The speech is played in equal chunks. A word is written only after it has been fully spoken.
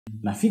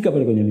Nafika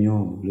pale kwenye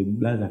miogo, yule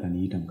blaza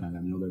akaniita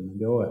mkanga miogo,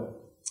 ananiambia oya,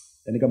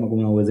 yani kama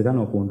kuna uwezekano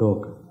wa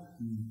kuondoka,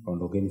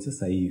 ondokeni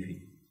sasa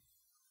hivi.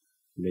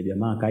 Yule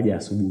jamaa kaja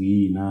asubuhi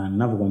hii na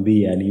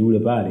ninavyokuambia yani yule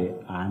pale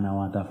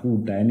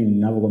anawatafuta, yani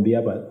ninavyokuambia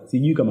hapa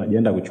sijui kama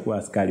ajaenda kuchukua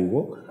askari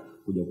huko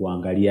kuja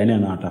kuangalia, yani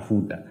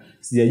anawatafuta.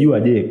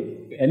 Sijajua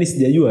yani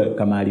sijajua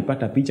kama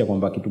alipata picha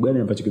kwamba kitu gani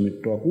ambacho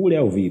kimetoa kule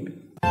au vipi.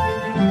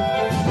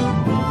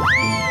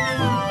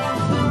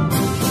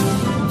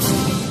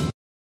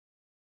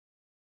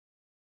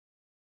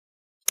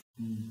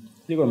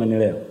 Niko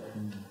amenielewa.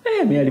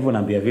 Mimi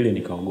alivyoniambia vile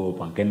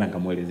nikaogopa, nikaenda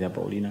nikamuelezea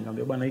Paulina,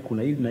 nikamwambia bwana hii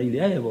kuna hili na hili.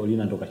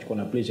 Paulina ndo kachukua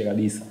na pressure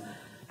kabisa.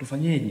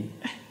 Tufanyeje?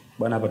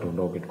 Bwana hapa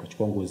tuondoke,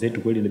 tukachukua nguo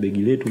zetu kweli na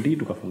begi letu ndio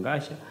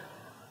tukafungasha.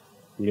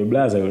 Yule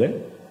blaza yule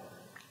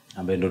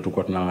ambaye ndo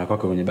tulikuwa tunalala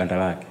kwake kwenye banda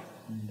lake.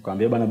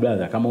 Nikamwambia bwana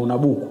blaza kama una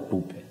buku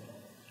tupe.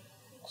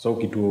 Kwa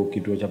sababu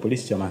kituo cha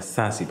polisi cha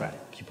Masasi pale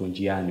kipo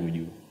njiani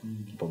ujue.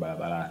 Kipo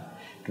barabarani.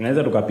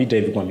 Tunaweza tukapita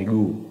hivi kwa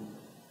miguu.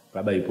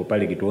 Baba yupo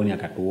pale kituoni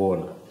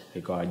akatuona.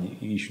 Ikawa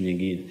issue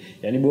nyingine.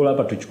 Yaani bora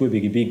hapa tuchukue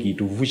pikipiki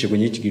tuvushe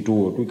kwenye hichi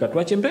kituo,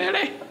 tuikatuache mbele.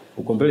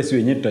 Uko mbele si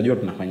wenyewe tutajua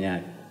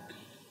tunafanyaje.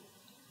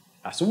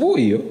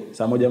 Asubuhi hiyo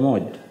saa moja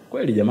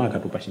kweli jamaa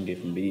akatupa shilingi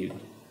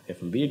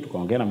 2000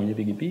 tukaongea na mwenye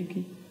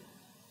pikipiki.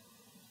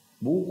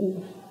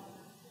 Buku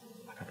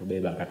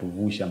akatubeba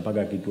akatuvusha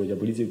mpaka kituo cha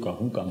polisi,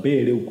 tukavuka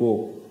mbele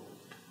huko.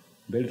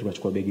 Mbele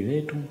tukachukua begi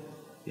letu,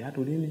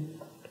 viatu nini,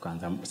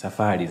 tukaanza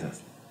safari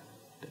sasa.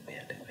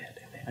 Tembea.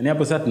 Yaani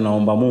hapo sasa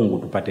tunaomba Mungu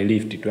tupate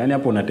lift tu. Yaani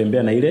hapo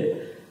unatembea na ile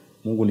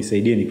Mungu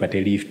nisaidie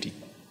nipate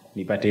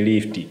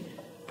lift.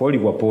 Poli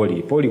kwa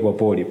poli.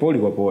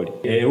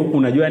 Huku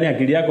unajua yani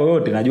akili yako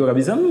yote najua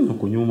kabisa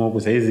huko nyuma huko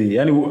saizi.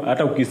 Yaani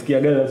hata ukisikia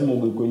gari lazima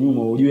uko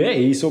nyuma ujue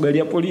hii sio gari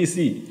ya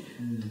polisi.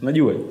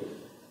 Unajua?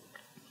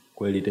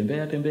 Kweli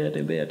tembea.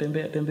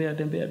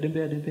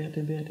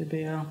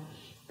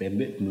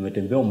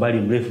 Nimetembea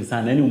umbali mrefu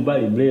sana, yani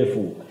umbali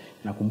mrefu.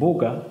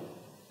 Nakumbuka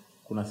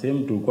kuna sehemu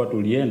tulikuwa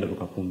tulienda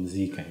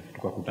tukapumzika hivi,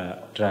 tukakuta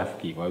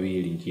trafiki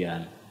wawili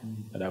njiani.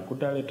 Baada ya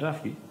kukuta ile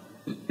trafiki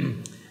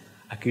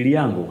akili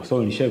yangu kwa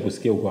sababu nilishawahi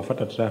kusikia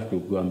ukiwafuata trafiki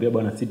ukiwaambia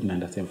bwana sisi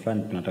tunaenda sehemu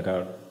fulani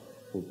tunataka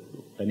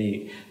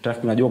yani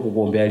trafiki unajua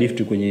kukuombea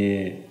lift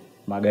kwenye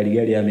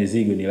magari ya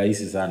mizigo ni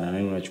rahisi sana,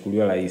 na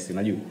unachukuliwa rahisi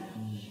unajua.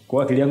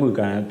 Kwa akili yangu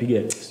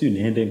ikanipiga sio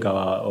niende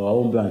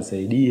nikawaombe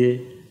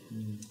wanisaidie,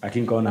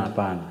 lakini kaona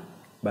hapana.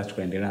 Basi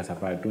tukaendelea na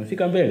safari.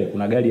 Tumefika mbele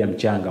kuna gari ya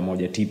mchanga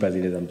moja, tipa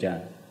zile za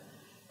mchanga.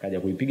 Kaja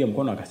kuipiga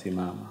mkono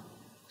akasimama.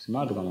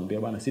 Kusimama tukamwambia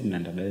bwana sisi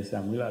tunaenda Dar es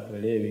Salaam ila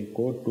tuelewi,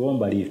 kwa hiyo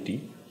tuomba lift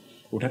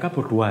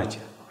utakapotuacha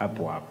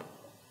hapo.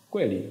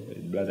 Kweli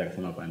blaza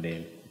akasema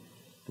pandeni.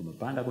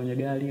 Tumepanda kwenye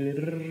gari ile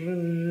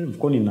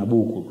mfukoni na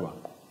buku tu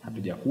hapo.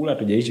 Hatujakula,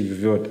 hatujaishi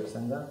vyovyote.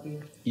 Saa ngapi?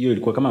 Hiyo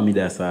ilikuwa kama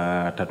mida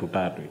saa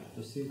 3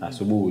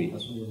 asubuhi.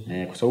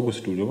 Kwa sababu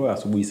sisi tulikuwa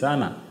asubuhi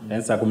sana.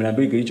 Yaani saa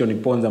 12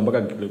 kilichoniponza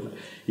mpaka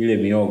ile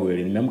miogo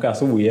ile. Nimeamka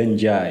asubuhi ya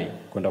njaa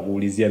kwenda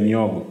kuulizia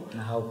miogo.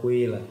 Na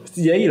haukuila.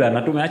 Sijaila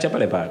na tumeacha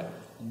pale pale.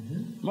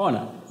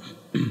 Umeona?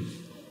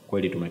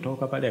 Kweli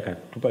tumetoka pale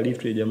akatupa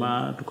lift ya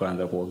jamaa,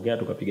 tukaanza kuongea,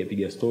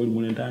 tukapiga story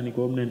mule ndani,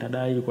 kwa mnaenda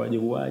dai kwa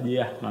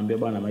aje. Naambia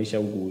bwana maisha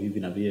huku hivi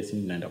na vile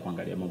sisi tunaenda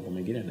kuangalia mambo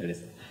mengine Dar es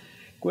Salaam.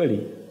 Kweli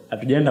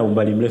hatujaenda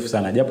umbali mrefu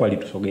sana japo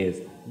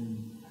alitusogeza.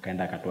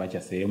 Akaenda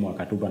akatuacha sehemu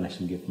akatupa na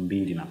shilingi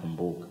 2000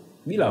 nakumbuka.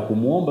 Bila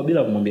kumuomba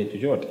bila kumwambia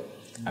chochote.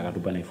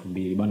 Akatupa na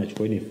 2000. Bwana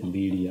chukueni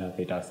 2000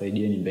 hapa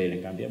itawasaidieni mbele.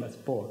 Nikamwambia basi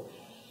poa.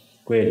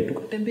 Kweli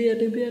tukatembea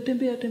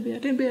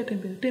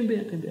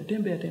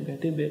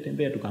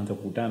tukaanza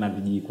kukutana na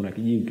vijiji, kuna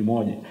kijiji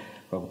kimoja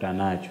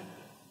tukakutana nacho.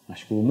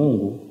 Nashukuru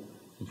Mungu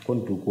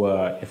mfukoni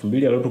tulikuwa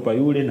 2000 aliyotupa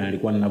yule na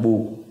alikuwa na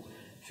buku.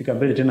 Fika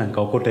mbele tena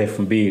nikaokota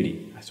 2000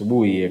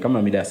 asubuhi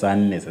kama mida saa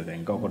 4 sasa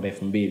nikaokota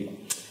 2000.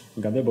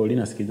 Nikamwambia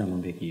Paulina sikiza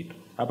ngombe kitu.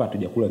 Hapa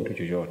hatujakula kitu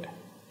chochote.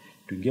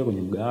 Tuingia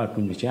kwenye mgahawa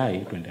tunywe chai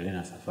tuendelee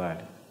na safari.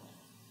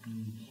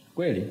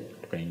 Kweli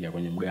tukaingia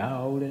kwenye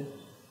mgahawa ule.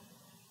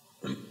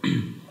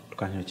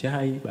 Tukanywa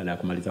chai, baada ya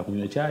kumaliza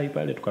kunywa chai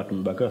pale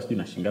tukatumbakiwa sijui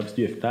na shilingi ngapi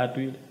sijui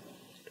 3000 ile.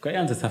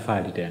 Tukaanza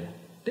safari tena.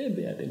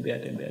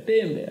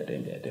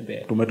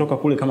 Tembea. Tumetoka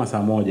kule kama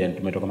saa 1,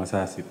 tumetoka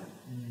Masasi.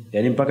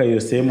 Yaani mpaka hiyo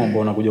sehemu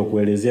ambayo unakuja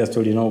kuelezea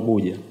story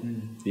inayokuja.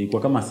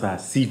 Ilikuwa kama saa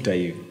 6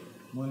 hivi.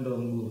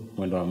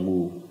 Mwendo wa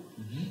mguu.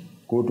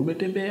 Kwa hiyo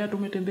tumetembea.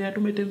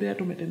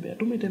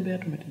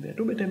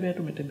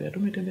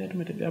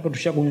 Hapo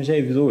tushakunywa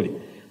chai vizuri.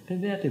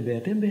 Tembea.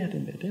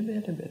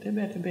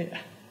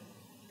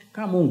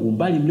 Kama Mungu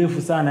umbali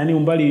mrefu sana, yani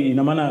umbali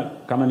ina maana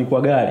kama ni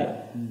kwa gari.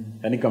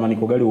 Yaani kama ni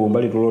kwa gari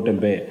umbali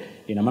tulotembea.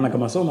 Ina maana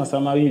kama soma saa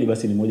 2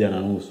 basi ni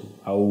 1.5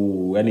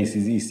 au yani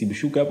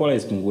sibishuka hapo wala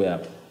isipungue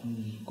hapo.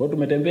 Kwa hiyo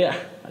tumetembea,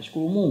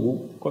 nashukuru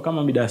Mungu kwa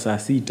kama mida saa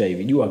 6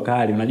 hivi, jua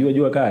kali, unajua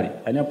jua kali.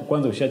 Yaani hapo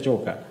kwanza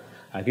ushachoka.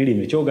 Akili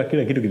imechoka,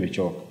 kila kitu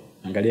kimechoka.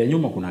 Angalia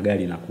nyuma kuna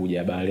gari inakuja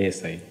ya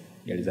Balesa hii.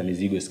 Gari za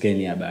mizigo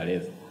skeni ya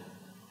Balesa.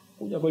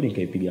 Kuja kweli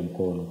nikaipiga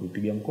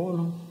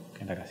mkono,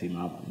 kaenda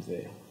kasimama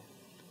mzee.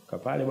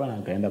 Fika pale bwana,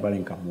 nikaenda pale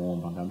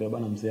nikamuomba. Nikamwambia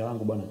bwana, mzee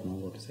wangu bwana,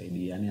 tunaomba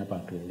tusaidie. Yaani hapa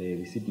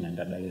tuelewi. Sisi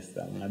tunaenda Dar es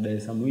Salaam. Na Dar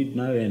es Salaam hii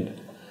tunayoenda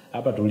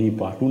hapa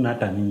tulipo hatuna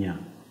hata 100.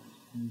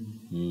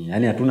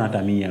 Yaani hatuna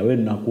hata 100. Wewe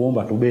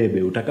tunakuomba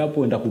tubebe.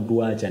 Utakapoenda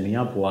kutuacha ni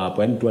hapo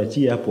hapo. Yaani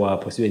tuachie hapo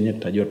hapo. Si wenyewe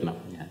tutajua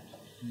tunafanya.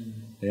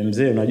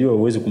 Mzee, unajua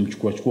huwezi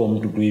kumchukua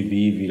mtu tu hivi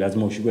hivi.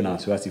 Lazima ushikwe na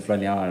wasiwasi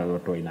fulani, hawa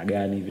watu aina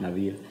gani hivi na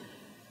vile.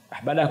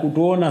 Baada ya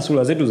kutuona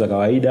sura zetu za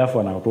kawaida, afu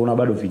anatuona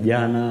bado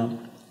vijana,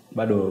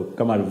 bado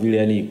kama vile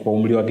yani kwa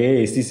umri wake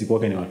yeye, sisi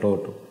kwake ni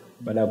watoto.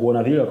 Baada ya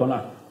kuona vile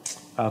akaona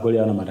kweli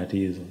hana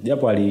matatizo.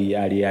 Japo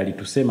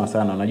alitusema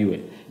sana, unajua,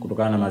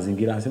 kutokana na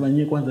mazingira. Anasema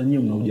nyie kwanza, nyie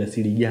mna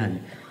ujasiri gani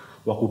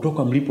wa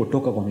kutoka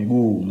mlipotoka kwa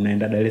miguu,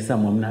 mnaenda Dar es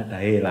Salaam, hamna hata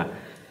hela.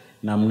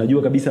 Na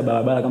mnajua kabisa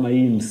barabara kama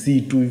hii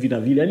msitu hivi na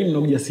vile. Yaani mna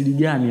ujasiri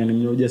gani? Yaani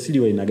mna ujasiri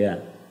wa aina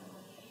gani?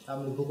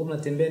 Mlipokuwa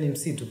mnatembea ni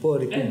msitu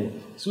pori kubwa.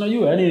 Si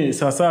unajua yani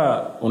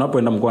sasa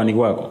unapoenda mkoani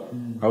kwako,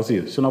 au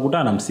sio? Si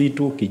unakutana na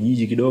msitu,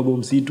 kijiji kidogo,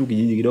 msitu,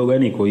 kijiji kidogo,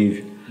 yani iko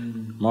hivi.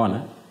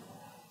 Umeona?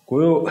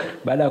 Kwa hiyo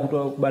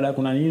baada ya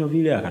kuna nini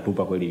vile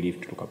akatupa kweli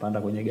lift,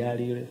 tukapanda kwenye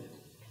gari ile.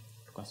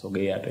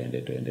 Tukasogea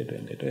twende.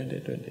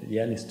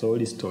 Yaani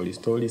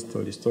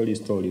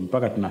story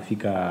mpaka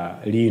tunafika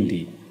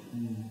Lindi.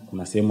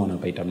 Kuna sehemu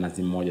anapaita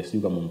Mnazi Mmoja,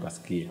 sijui kama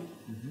mpasikia.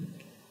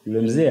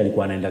 Yule mzee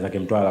alikuwa anaenda zake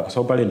Mtwara, kwa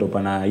sababu pale ndo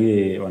pana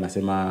ile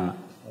wanasema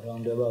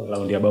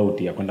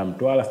roundabout ya kwenda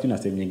Mtwara, sio na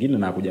sehemu nyingine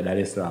na kuja Dar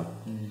es Salaam.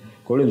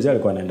 Kwa yule mzee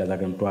alikuwa anaenda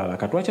zake Mtwara,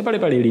 akatuacha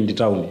pale Lindi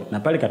town. Na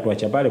pale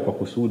katuacha pale kwa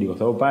kusudi, kwa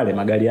sababu pale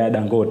magari ya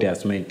Dangote ya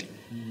cement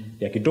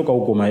yakitoka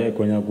huko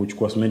kwenye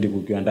kuchukua cement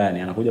kukiwa ndani,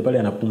 anakuja pale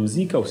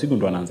anapumzika, usiku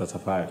ndo anaanza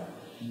safari.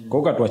 Kwa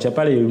hiyo katuacha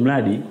pale ili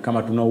mradi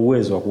kama tuna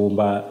uwezo wa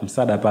kuomba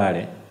msaada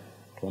pale,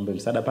 tuombe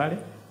msaada pale.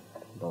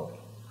 Ndo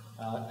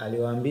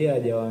aliwaambia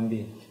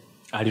hajawaambia?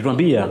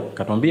 Alituambia,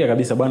 katuambia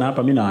kabisa bwana,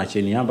 hapa mimi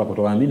naacheni hapa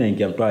kutoka mimi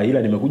naingia Mtwara,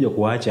 ila nimekuja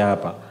kuacha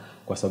hapa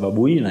kwa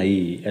sababu hii na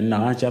hii. Yaani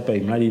naacha hapa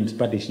imradi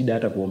msipate shida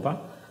hata kuomba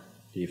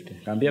lift.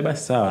 Kaambia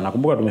basi sawa.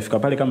 Nakumbuka tumefika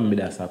pale kama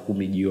mida saa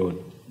 10 jioni.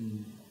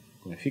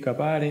 Tumefika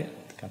pale,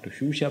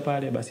 katushusha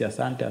pale, basi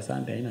asante,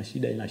 haina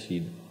shida.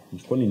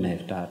 Mfukoni na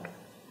 3000.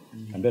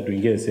 Kaambia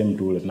tuingie sehemu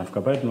tu ule.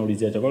 Tunafika pale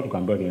tunaulizia chakula,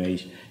 tukaambiwa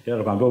kimeishi. Ila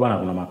tukaambiwa bwana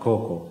kuna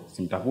makoko,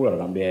 simtakula.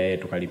 Tukaambia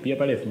tukalipia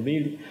pale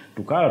 2000,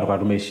 tukala tukawa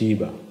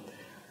tumeshiba.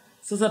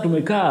 Sasa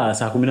tumekaa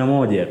saa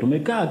 11,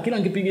 tumekaa kila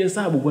nikipiga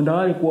hesabu kwenda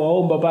wale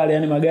kuwaomba pale,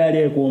 yani magari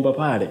yale kuomba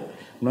pale.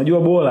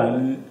 Unajua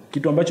bora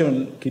kitu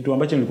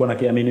ambacho nilikuwa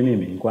nakiamini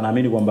mimi, nilikuwa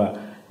naamini kwamba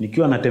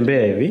nikiwa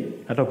natembea hivi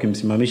hata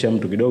ukimsimamisha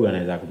mtu kidogo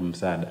anaweza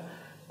kumsaada,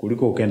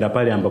 kuliko ukaenda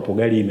pale ambapo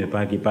gari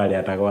imepaki pale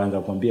atakaanza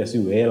kukwambia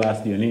si hela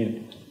sio nini.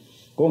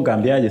 Kwa hiyo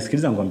nikaambiaje,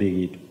 sikiliza nikwambie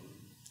kitu.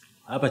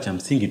 Hapa cha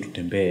msingi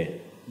tutembee.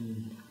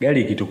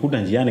 Gari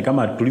ikitukuta njiani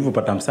kama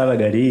tulivyopata msaada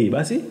gari hii,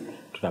 basi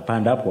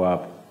tutapanda hapo.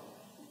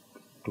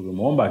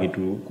 Tukimuomba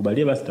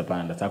akitukubalia basi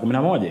tutapanda. Saa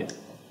 11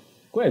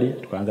 kweli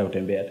tukaanza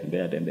kutembea.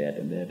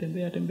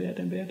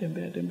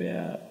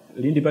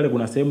 Lindi pale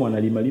kuna sehemu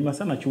analima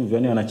sana chumvi,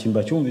 yani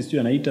anachimba chumvi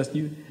sio anaita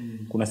sijui.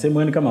 Kuna sehemu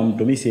yani kama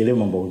mto, mimi sielewi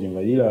mambo ya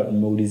kuchimba, ila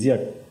nimeulizia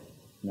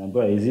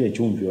naambiwa zile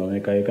chumvi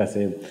wameweka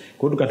sehemu.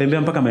 Kwa hiyo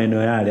tukatembea mpaka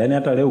maeneo yale. Yani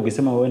hata leo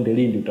ukisema uende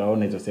Lindi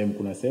utaona hizo sehemu.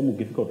 Kuna sehemu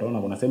ukifika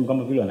utaona kuna sehemu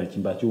kama vile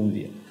wanachimba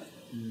chumvi.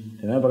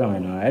 Tena mpaka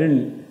maeneo yale.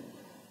 Yani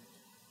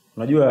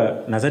unajua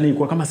nadhani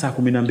ilikuwa kama saa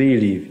 12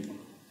 hivi.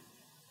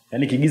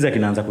 Yaani kigiza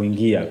kinaanza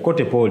kuingia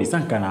kote poli.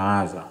 Sasa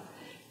kanawaza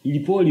ili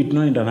poli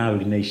tunaoenda nalo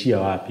linaishia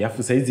wapi?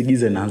 Alafu saa hizi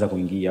giza linaanza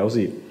kuingia, au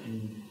sio?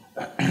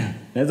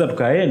 Naweza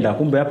tukaenda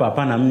kumbe hapa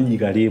hapana mji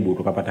karibu,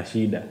 tukapata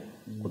shida.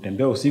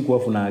 Kutembea usiku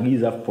afu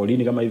naagiza afu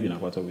polini kama hivi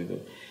inakuwa sio vizuri.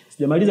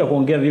 Sijamaliza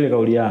kuongea vile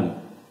kauli yangu.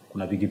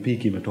 Kuna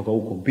pikipiki imetoka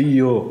huko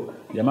mbio.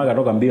 Jamaa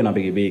katoka mbio na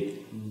pikipiki.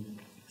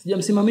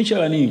 Sijamsimamisha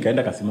la nini,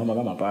 kaenda kasimama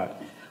kama pale.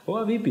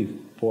 Poa vipi?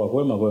 Poa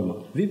kwema.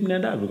 Vipi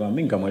mnaenda?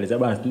 Mimi nikamweleza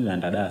bana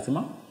tunaenda Dar.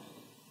 Sema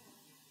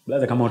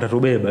blaza kama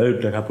utatubeba wewe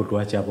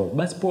tutakapotuacha hapo.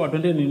 Basi poa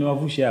twendeni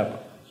niwavushe hapa.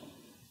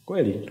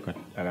 Kweli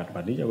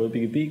akatupandisha kwa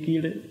pikipiki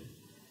ile.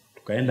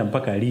 Tukaenda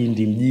mpaka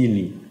Lindi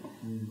mjini.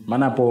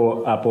 Maana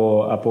hapo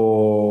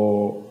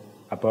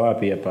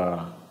wapi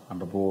hapa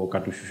ambapo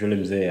katushushule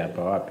mzee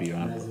hapa wapi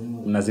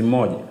Mnazi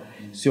Mmoja.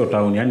 Sio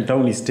town, yani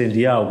town stand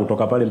yao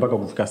kutoka pale mpaka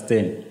kufika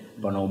stand.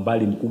 Pana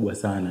umbali mkubwa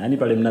sana. Yani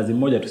pale Mnazi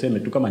Mmoja tuseme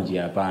tu kama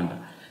njia ya panda.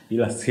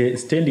 Ila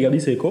stand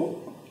kabisa iko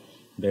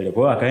mbele.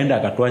 Kwa hiyo akaenda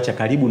akatuacha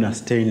karibu na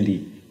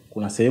stendi.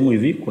 Kuna sehemu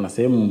hivi, kuna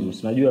sehemu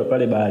unajua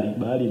pale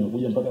bahari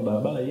imekuja mpaka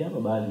barabara hii hapa,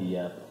 bahari hii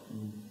hapa.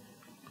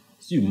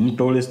 Si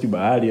mto ule, si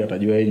bahari,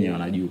 watajua wenyewe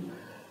wanajua.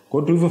 Kwa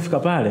hiyo tulivyofika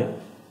pale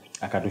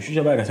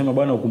akatushusha pale akasema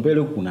bwana huko mbele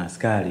huko kuna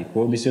askari. Kwa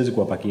hiyo mimi siwezi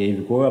kuwapakia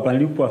hivi. Kwa hiyo hapa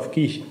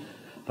nilipowafikisha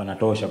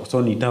panatosha kwa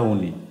sababu ni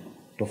town.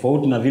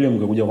 Tofauti na vile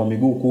mngekuja kwa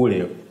miguu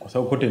kule kwa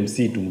sababu kote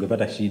msitu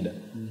mngepata shida.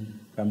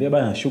 Kaambia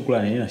bwana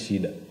shukrani, haina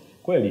shida.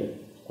 Kweli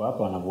kwa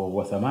hapa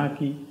wanavua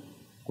samaki,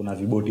 kuna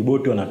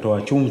viboti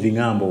wanatoa chumvi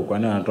ng'ambo huko,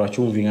 wanatoa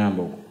chumvi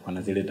ng'ambo huko.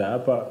 Wanazileta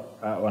hapa,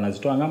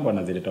 wanazitoa ng'ambo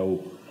wanazileta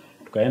huko.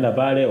 Tukaenda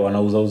pale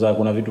wanauza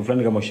kuna vitu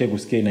fulani kama ushe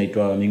kusikia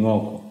inaitwa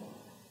mingoko.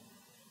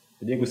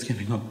 Unajua kusikia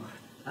mingoko?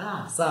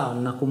 Sawa,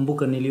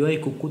 nakumbuka niliwahi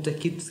kukuta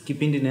kitu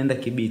kipindi naenda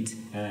Kibiti.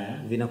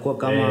 Vinakuwa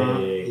kama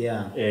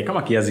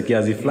kama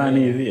kiazi fulani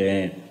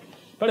hivi.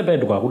 Pale pale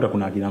tukakuta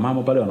kuna akina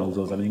mama pale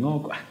wanauza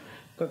mingoko.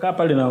 Kakaa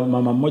pale na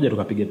mama mmoja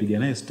tukapiga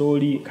naye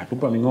story,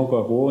 katupa mingoko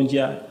ya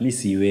kuonja, mimi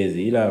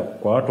siwezi. Ila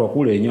kwa watu wa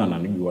kule wenyewe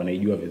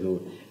wanaijua vizuri.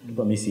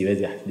 Tupa mimi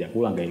siwezi,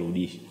 sijakula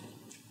ngairudisha.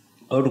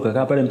 Au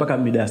tukakaa pale mpaka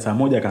mida saa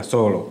 1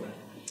 kasoro.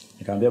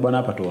 Nikamwambia bwana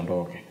hapa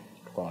tuondoke.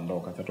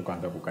 Tukaondoka, sasa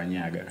tukaanza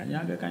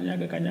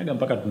kukanyaga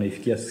mpaka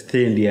tunaifikia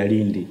stendi ya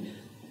Lindi.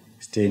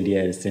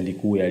 Stendi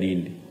kuu ya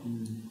Lindi.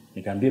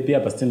 Nikamwambia pia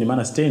hapa stendi,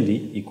 maana stendi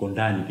iko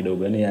ndani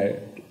kidogo, yani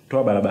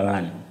toa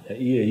barabarani.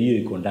 Hiyo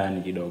iko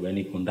ndani kidogo,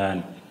 yani iko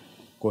ndani.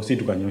 Kwa sisi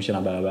tukanyosha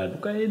na barabara.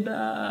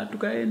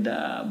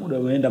 Tukaenda muda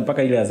umeenda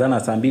mpaka ile azana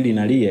saa 2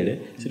 inalia ile.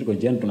 Sisi tuko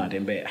njiani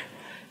tunatembea.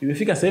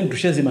 Imefika sehemu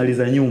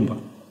tushazimaliza nyumba.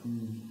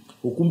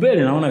 Huku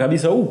mbele naona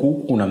kabisa huku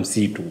kuna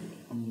msitu.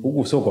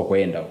 Huku sio kwa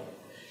kwenda huko.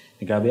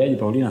 Nikamwambia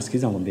Paulina,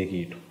 sikiza ngombe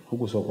kitu.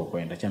 Huku sio kwa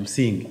kwenda, cha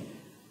msingi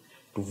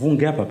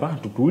tuvunge hapa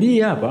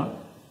tutulie hapa.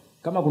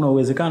 Kama kuna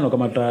uwezekano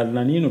kama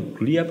na nini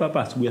tutulie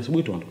hapa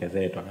asubuhi tuondoke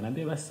zetu.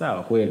 Akaniambia basi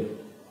sawa kweli.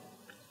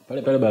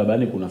 Pale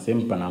barabarani kuna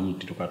sehemu pana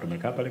mti,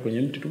 tumekaa pale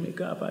kwenye mti,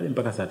 tumekaa pale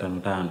mpaka saa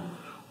 5:05.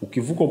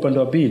 Ukivuka upande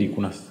wa pili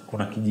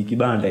kuna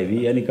kibanda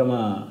hivi, yani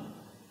kama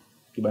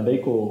kibanda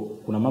hiko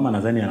kuna mama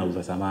nadhani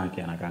anauza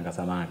samaki, anakaanga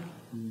samaki.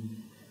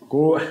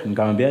 Kwa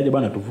nikamwambiaje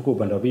bwana tuvuke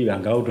upande wa pili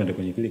angalau tuende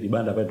kwenye kile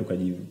kibanda pale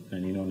tukajivu.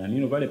 Na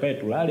nini pale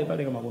tulale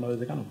pale kama kuna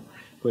uwezekano.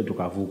 Kweli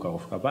tukavuka,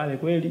 kufika pale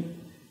kweli.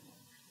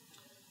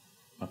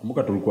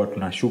 Nakumbuka tulikuwa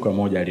tunashuka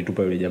moja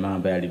alitupa yule jamaa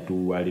ambaye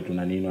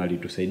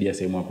alitusaidia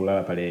sehemu ya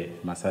kulala pale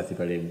Masasi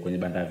pale kwenye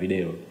banda ya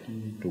video.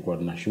 Tulikuwa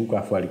tunashuka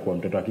afu alikuwa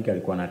mtoto wa kike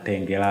alikuwa na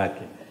tenge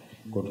lake.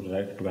 Kwa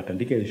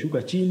tukatandika ile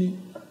shuka chini.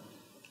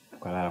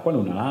 Tukalala. Kwani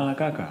unalala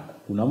kaka?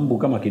 Kuna mbu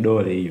kama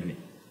kidole hivi.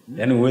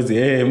 Yaani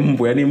uweze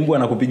mbu, yani mbu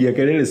anakupigia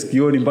kelele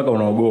sikioni mpaka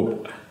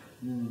unaogopa.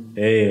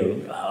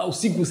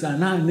 Usiku saa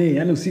 8,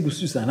 yani usiku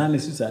sio saa 8,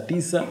 sio saa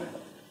 9.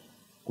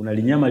 Kuna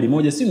linyama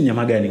limoja, si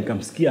mnyama gani,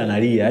 nikamsikia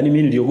analia. Yaani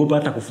mimi niliogopa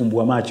hata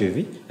kufumbua macho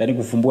hivi. Yaani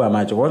kufumbua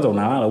macho. Kwanza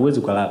unalala, uweze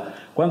ukalala.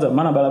 Kwanza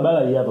maana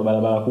barabara hii hapa,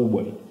 barabara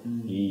kubwa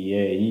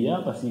hii. Hii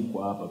hapa si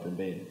kwa hapa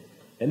pembeni.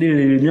 Yaani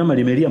ile linyama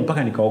limelia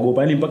mpaka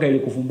nikaogopa. Yaani mpaka ile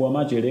kufumbua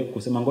macho ile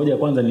kusema ngoja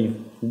kwanza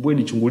nifumbue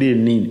nichungulie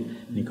nini,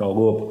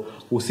 nikaogopa.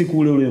 Usiku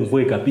ule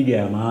mvua ikapiga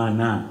ya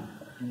maana.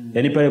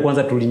 Yaani pale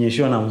kwanza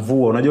tulinyeshewa na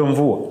mvua. Unajua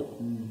mvua?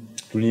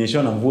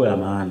 Tulinyeshewa na mvua ya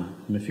maana.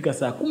 Imefika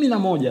saa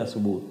 11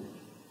 asubuhi.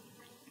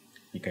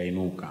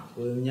 Nikainuka.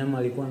 Wewe mnyama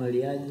alikuwa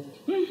analiaje?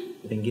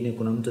 Pengine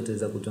kuna mtu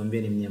ataweza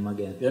kutuambia ni mnyama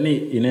gani? Yaani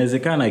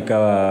inawezekana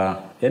ikawa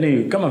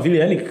yani kama vile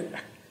yani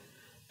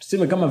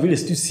tuseme kama vile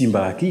sio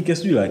simba la kike,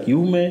 sio la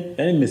kiume,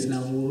 yani nimesikia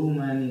na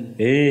huruma yani.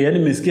 Yani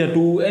nimesikia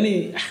tu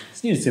yani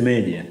sijui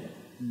nisemeje yani.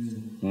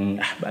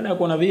 Baada ya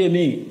kuona vile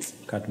mimi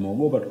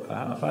katumeogopa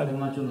tukafanya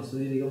macho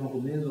nasubiri kama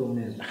kumezwa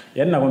umezwa.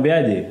 Yaani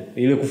nakwambiaje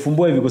ile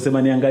kufumbua hivi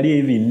kusema niangalie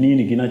hivi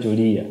nini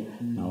kinacholia.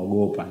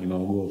 Naogopa,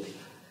 nimeogopa.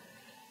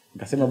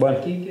 Nikasema bwana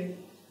kike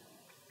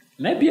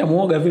naye pia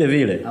muoga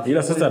vile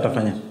ila sasa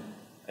atafanya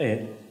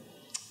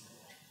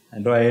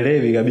ndo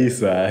aelewi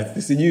kabisa.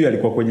 Sijui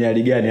alikuwa kwenye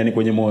hali gani, yani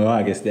kwenye moyo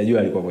wake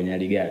sijajua alikuwa kwenye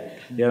hali gani.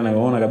 Ila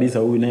naona kabisa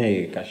huyu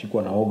naye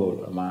kashikwa na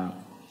oga kama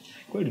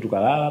kweli.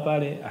 Tukalala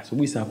pale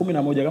asubuhi saa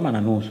 11 kama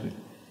na nusu.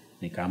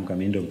 Nikaamka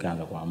mimi ndio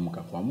nikaanza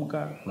kuamka.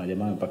 Kuna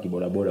jamaa mpaki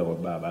bodaboda kwa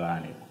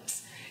barabarani.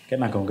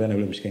 Kana kaongea na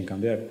yule mshikaji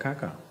nikamwambia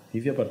kaka,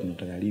 hivi hapa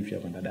tunataka lift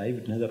hapa dada,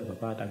 hivi tunaweza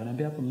tukapata?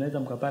 Akaniambia hapo mnaweza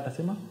mkapata,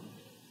 sema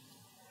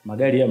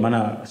magari ya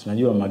maana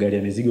tunajua magari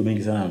ya mizigo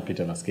mengi sana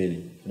yanapita na skeli.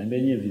 Akaniambia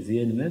nyewe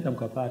vizieni mnaweza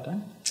mkapata.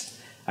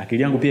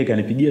 Akili yangu pia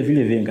ikanipigia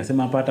vile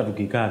nikasema hapa hata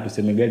tukikaa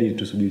tuseme gari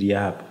tusubiria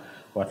hapa,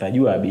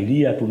 watajua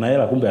abiria tuna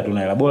hela, kumbe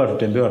hatuna hela, bora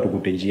tutembea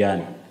tukute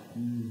njiani.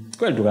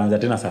 Kweli tukaanza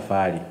tena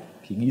safari.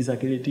 Kigiza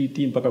kile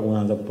titi mpaka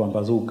kuanza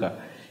kupambazuka.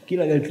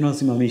 Kila gari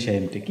tunasimamisha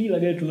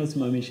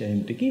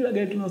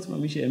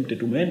MT.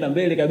 Tumeenda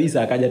mbele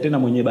kabisa, akaja tena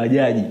mwenye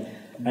bajaji.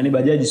 Yaani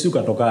bajaji sio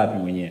katoka wapi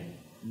mwenyewe.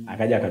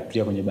 Akaja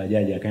akatutia kwenye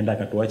bajaji, akaenda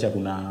akatuacha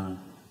kuna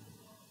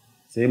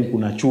sehemu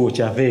kuna chuo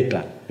cha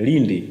VETA,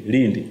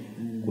 Lindi.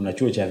 Kuna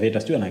chuo cha VETA,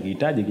 sio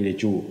anakihitaji kile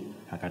chuo.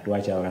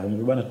 Akatuacha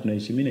akasema bwana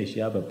tunaishi mimi naishi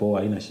hapa poa,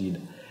 haina shida.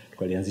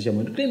 Tukalianzisha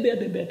mwendo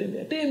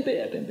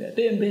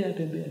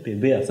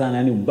tembea sana,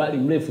 yani umbali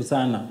mrefu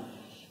sana.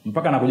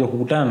 Mpaka nakuja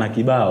kukutana na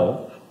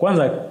kibao.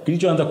 Kwanza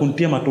kilichoanza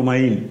kunitia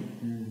matumaini.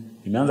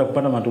 Nimeanza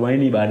kupata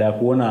matumaini baada ya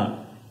kuona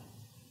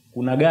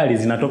kuna gari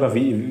zinatoka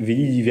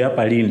vijiji vya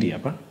hapa Lindi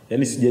hapa.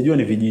 Yaani sijajua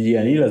ni vijiji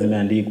gani ila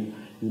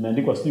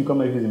zimeandikwa sijui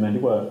kama hivi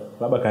zimeandikwa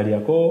labda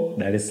Kariakoo,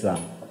 Dar es Salaam.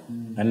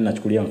 Yaani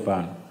nachukulia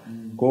mfano.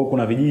 Kwa hiyo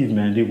kuna vijiji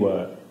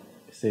vimeandikwa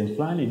sehemu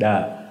fulani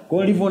Dar. Kwa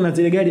hiyo nilivyoona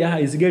zile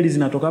gari hizi gari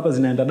zinatoka hapa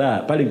zinaenda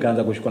Dar. Pale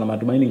nikaanza kushikwa na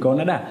matumaini,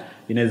 nikaona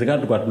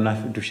inawezekana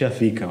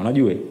tushafika,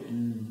 unajua?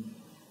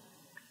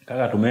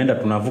 Kaka tumeenda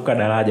tukavuka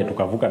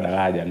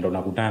daraja ndo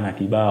nakutana na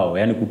kibao.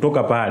 Yaani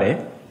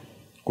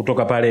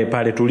kutoka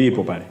pale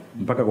tulipo pale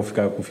mpaka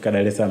kufika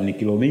Dar es Salaam ni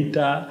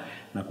kilomita,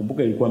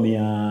 nakumbuka ilikuwa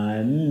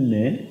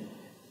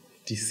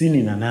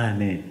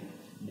 498.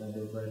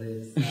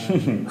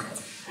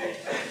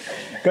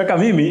 Kaka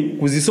mimi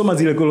kuzisoma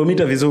zile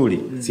kilomita vizuri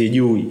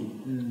sijui.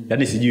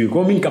 Yaani sijui. Kwa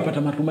hiyo mimi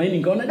nikapata matumaini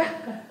nikaona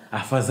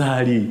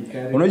afadhali.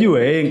 Unajua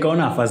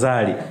nikaona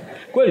afadhali.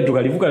 Kweli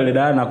tukalivuka ile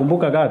daraja.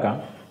 Nakumbuka kaka,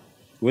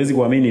 huwezi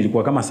kuamini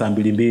ilikuwa kama saa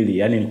 2:00,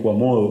 yani ilikuwa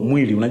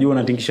mwili unajua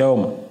unatingisha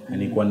homa,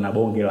 yani ilikuwa na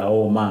bonge la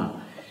homa.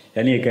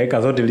 Yani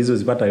ikaeka zote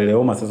nilizozipata ile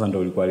homa sasa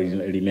ndio ilikuwa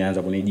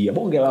limeanza kunijia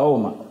bonge la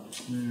homa.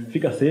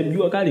 Fika sehemu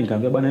jua kali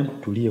nikamwambia bwana hebu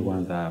tulie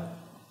kwanza hapa.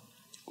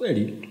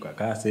 Kweli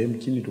tukakaa sehemu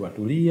chini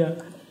tukatulia.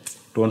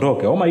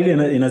 Tuondoke. Homa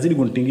ile inazidi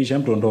kunitingisha,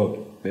 mtu tuondoke.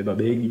 Beba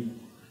begi.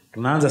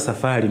 Tunaanza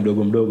safari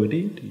mdogo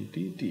ti.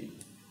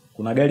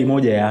 Kuna gari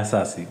moja ya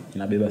asasi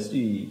inabeba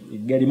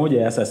gari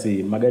moja ya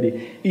asasi, magari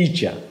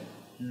icha.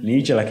 Ni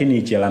icha lakini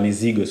icha la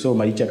mizigo, so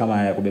maicha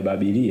kama ya kubeba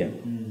abiria,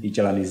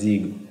 icha la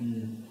mizigo.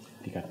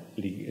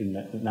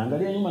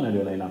 Naangalia nyuma na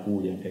ndio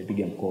inakuja,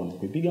 nikaipiga mkono.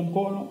 Kuipiga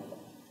mkono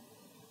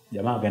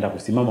jamaa akaenda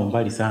kusimama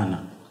mbali sana.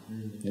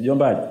 Unajua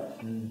mbali?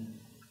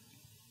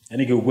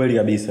 Yaani kiukweli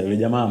kabisa yule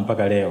jamaa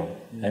mpaka leo,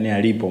 yani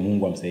alipo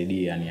Mungu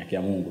amsaidie, yani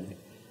akia Mungu.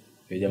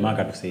 Yule jamaa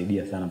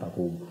akatusaidia sana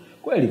pakubwa.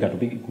 Kweli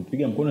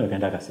kupiga mkono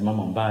akaenda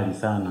akasimama mbali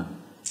sana.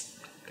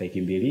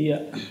 Kaikimbilia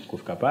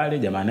kufika pale,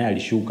 jamaa naye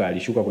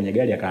alishuka kwenye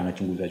gari akawa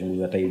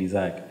anachunguza tairi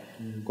zake.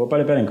 Kwa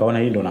pale nikaona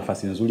hii ndio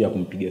nafasi nzuri ya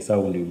kumpiga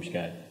sound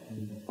mshikaji.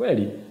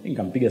 Kweli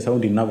nikampiga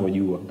sound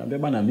ninavyojua. Nikamwambia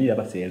bwana mimi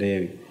hapa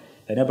sielewi.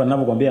 Yaani hapa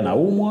ninavyokuambia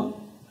naumwa,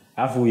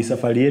 afu hii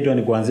safari yetu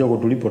ni kuanzia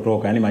huko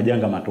tulipotoka, yani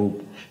majanga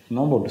matupu.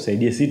 Tunaomba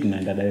utusaidie, sisi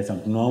tunaenda Dar es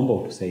Salaam. Tunaomba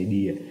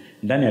utusaidie.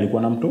 Ndani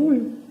alikuwa na mtu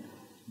huyu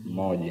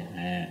mmoja.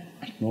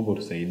 Tunaomba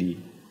utusaidie.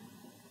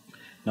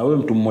 Na huyo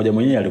mtu mmoja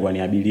mwenyewe alikuwa ni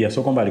abiria,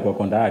 sio kwamba alikuwa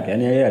konda yake.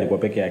 Yaani yeye alikuwa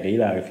peke yake,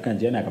 ila alifika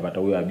njiani akapata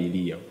huyo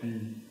abiria.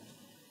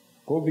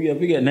 Kwa hiyo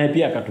piga naye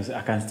pia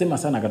akansema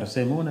sana,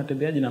 akatusema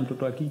unatembeaje na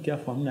mtoto wa kike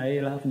afu hamna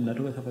hela afu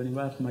mnatoka safari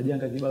mbaya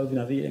majanga kibao hivi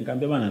na vile.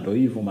 Nikamwambia bana ndio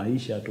hivyo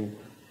maisha tu.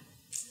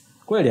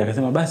 Kweli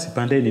akasema basi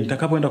pandeni,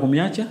 nitakapoenda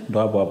kumniacha ndo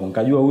hapo.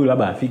 Nikajua huyu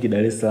labda afiki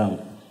Dar es Salaam.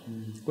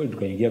 Kweli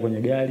tukaingia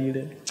kwenye gari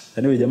ile.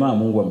 Yaani yule jamaa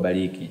Mungu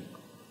ambariki.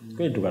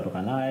 Kweli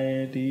tukatoka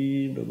naye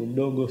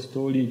mdogo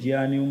story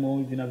njiani humo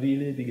hivi na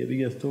vile,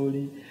 piga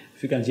story.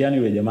 Fika njiani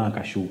yule jamaa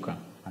akashuka.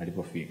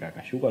 Alipofika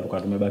akashuka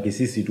tukawa tumebaki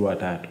sisi tu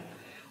watatu.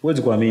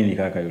 Huwezi kuamini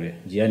kaka yule.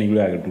 Njiani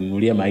yule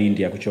alitununulia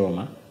mahindi ya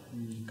kuchoma,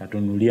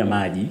 katununulia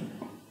maji.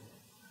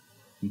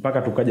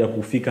 Mpaka tukaja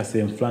kufika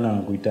sehemu fulani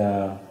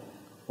wanakuita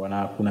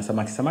kuna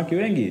samaki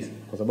wengi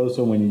kwa sababu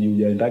sio mwenye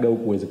hujaendaga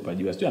huko uweze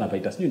kupajua. Sio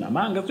anapaita sijui na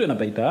manga, sio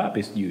anapaita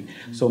wapi sijui.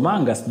 So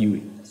manga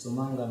sijui.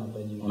 Somanga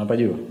anapajua.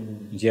 Unapajua?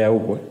 Njia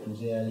huko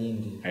Njia ya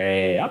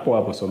Lindi.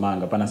 Hapo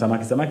Somanga pana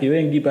samaki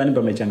wengi pani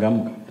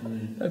pamechangamka.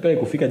 Pale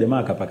kufika jamaa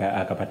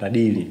akapata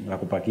dili la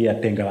kupakia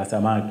tenga la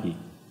samaki.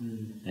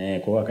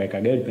 Kwa hiyo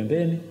akaeka gari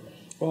pembeni.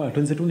 Kwa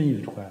tuanze tu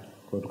hivi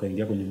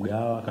tukaingia kwenye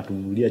mgawa,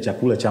 akatununulia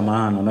chakula cha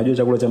maana. Unajua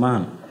chakula cha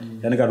maana?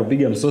 Yaani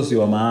katupiga msosi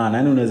wa maana.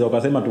 Yaani unaweza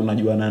ukasema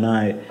tunajuana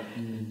naye.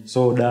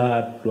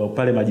 Soda,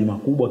 pale maji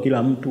makubwa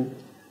kila mtu.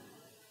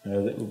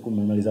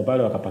 Kumaliza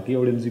pale wakapakia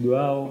ule mzigo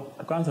wao.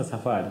 Tukaanza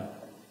safari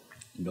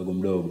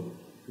mdogo.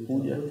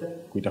 Kuja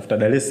kuitafuta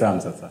Dar es Salaam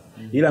sasa.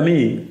 Ila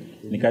mimi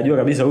nikajua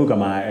kabisa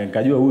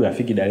huyu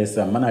afiki Dar es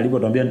Salaam. Maana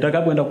alipotuambia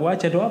nitakapoenda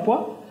kuacha tu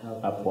hapo.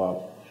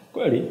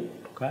 Kweli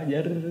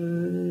tukaja,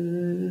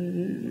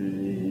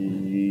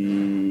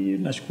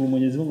 nashukuru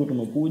Mwenyezi Mungu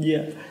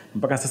tumekuja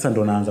mpaka sasa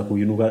ndo naanza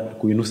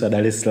kuinusa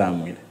Dar es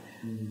Salaam ile.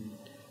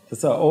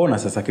 Sasa ona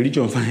sasa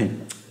kilichomfanya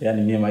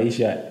yani mimi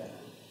maisha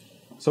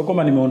sio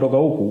kwamba nimeondoka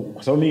huku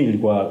kwa sababu mimi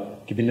nilikuwa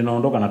kipindi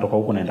naondoka natoka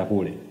huku naenda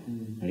kule.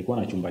 Nilikuwa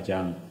na chumba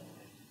changu.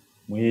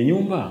 Mwenye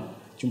nyumba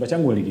chumba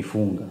changu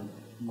nilikifunga.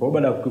 Kwa hiyo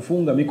baada ya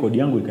kukifunga mimi kodi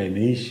yangu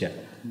ikaimeisha.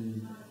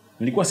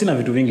 Nilikuwa sina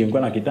vitu vingi,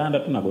 nilikuwa na kitanda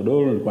tu na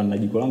godoro, nilikuwa na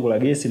jiko langu la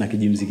gesi na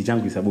kijimziki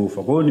changu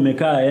kisabufa. Kwa hiyo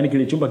nimekaa, yani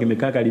kile chumba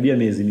kimekaa karibia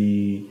miezi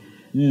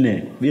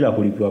 4 bila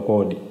kulipiwa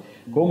kodi.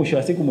 Kwa hiyo mwisho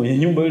wa siku mwenye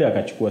nyumba yule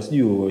akachukua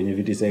sijui wenye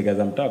viti saika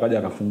za mtaa akaja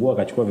akafungua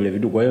akachukua vile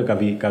vitu, kwa hiyo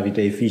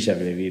kavitaifisha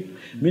vile vitu.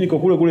 Mimi niko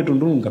kule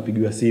Tunduru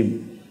nikapigiwa simu.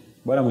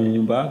 Bwana mwenye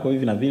nyumba yako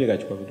hivi na vile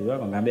kachukua vitu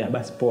vyako, ngambia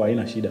basi poa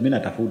haina shida, mimi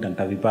natafuta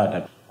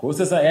nitavipata. Kwa hiyo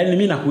sasa yani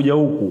mimi nakuja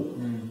huku.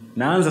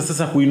 Naanza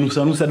sasa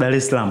kuinusa Dar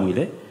es Salaam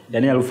ile.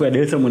 Yaani harufu ya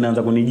Dar es Salaam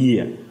inaanza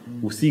kunijia.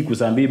 Usiku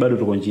saa 2 bado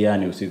tuko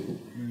njiani usiku.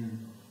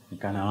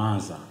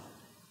 Nikanawaza.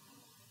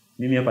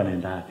 Mimi hapa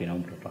naenda wapi na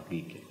mtoto wa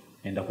kike?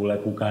 Naenda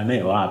kukaa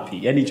naye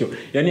wapi?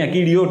 Yaani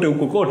akili yote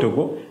huko kote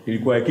huko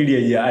ilikuwa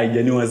akili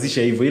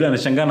haijaniwazisha hivyo. Ila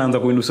nashangaa naanza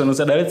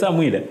kuinusa Dar es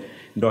Salaam ile.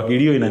 Ndio akili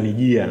hiyo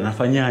inanijia.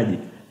 Nafanyaje?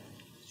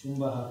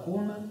 Chumba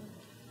hakuna,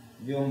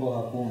 vyombo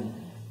hakuna.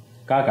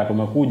 Kaka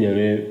tumekuja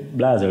yule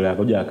blaza yule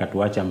akaja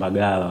akatuacha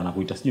Mbagala,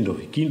 wanakuita sijui ndio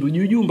Vikindu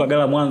juu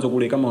Mbagala mwanzo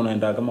kule kama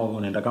unaenda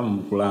kama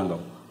Mkulanga.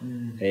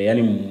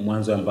 Yaani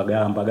mwanzo wa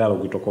Mbagala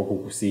ukitoka huko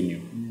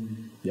kusini.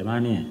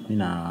 Jamani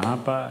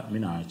mimi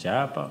naacha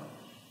hapa.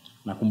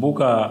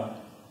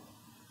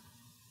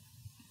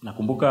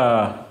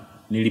 Nakumbuka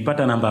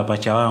nilipata namba ya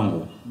pacha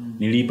wangu.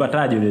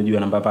 Nilipataje unajua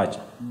namba ya pacha?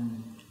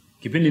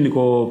 Kipindi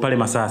niko pale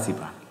Masasi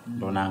pa.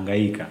 Ndo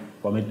nahangaika.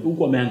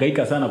 Huko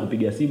wamehangaika sana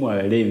kupiga simu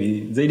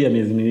hawaelewi. Zaidi ya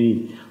miezi 2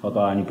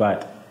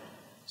 wakawanipata.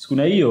 Siku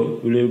na hiyo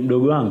yule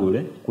mdogo wangu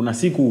yule, kuna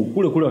siku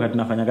kule wakati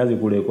nafanya kazi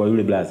kule kwa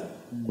yule blaza.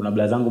 Kuna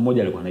blaza wangu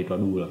mmoja alikuwa anaitwa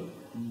Dula.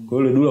 Kwa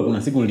yule Dula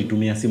kuna siku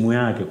nilitumia simu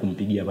yake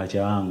kumpigia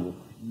pacha wangu.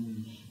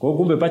 Kwa hiyo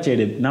kumbe pacha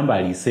ile namba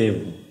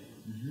alisave.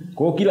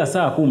 Kwa hiyo kila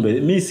saa kumbe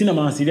mimi sina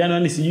mawasiliano,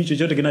 yani sijui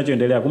chochote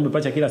kinachoendelea. Kumbe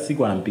pacha kila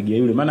siku anampigia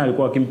yule. Maana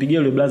alikuwa akimpigia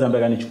yule blaza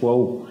ambaye kanichukua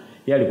huko.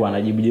 Yeye alikuwa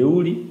anajibu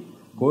jeuri.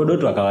 Kwa hiyo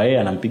Doto akawa yeye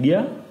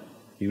anampigia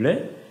yule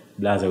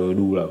blaza yule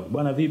Dula.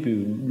 Bwana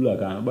vipi Dula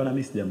kana? Bwana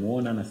mimi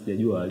sijamuona na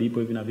sijajua alipo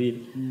hivi na vile.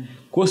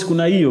 Kwa hiyo siku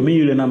na hiyo mimi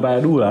yule namba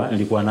ya Dula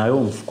nilikuwa nayo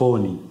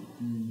mfukoni.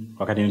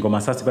 Wakati niko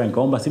Masasi pale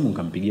nikaomba simu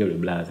nikampigia yule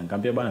blaza.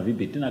 Nikamwambia bwana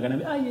vipi? Tena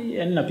akaniambia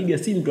yani napiga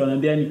simu tu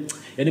ananiambia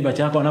yani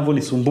pacha yako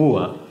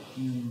anavyonisumbua.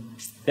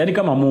 Yani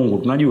kama Mungu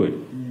tunajua.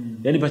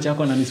 Yani pacha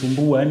yako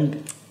ananisumbua yani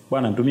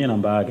bwana nitumie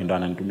namba yake, ndo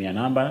ananitumia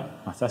namba.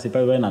 Masasi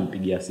pale wewe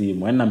nampigia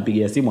simu. Yani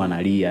nampigia simu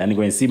analia. Yani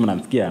kwenye simu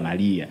namsikia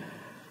analia.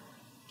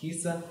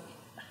 Kisa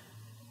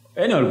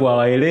yani walikuwa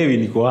hawaelewi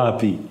niko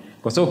wapi.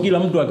 Kwa sababu kila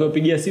mtu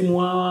akiwapigia simu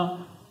hawa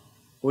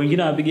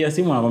wengine anapigia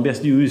simu anakuambia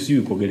sijui huyu sio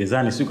yuko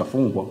gerezani, sio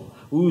kafungwa.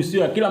 Huyu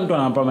sio, kila mtu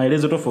anampa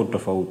maelezo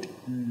tofauti.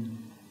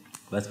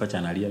 Basi pacha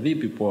analia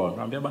vipi poa.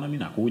 Akamwambia bwana mimi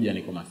nakuja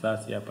niko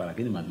Masasi hapa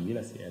lakini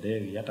mazingira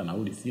siyaelewi, hata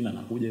nauli sina,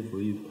 nakuja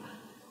hivyo.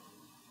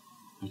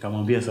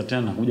 Nikamwambia sasa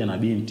tena nakuja na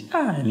binti.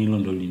 Hilo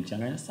ndo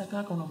lilimchanganya. Sasa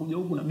kaka unakuja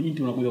huku na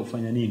binti unakuja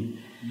kufanya nini?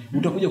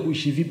 Utakuja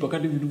kuishi vipi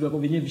wakati vitu vyako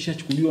vyenyewe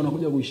vishachukuliwa,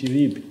 unakuja kuishi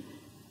vipi?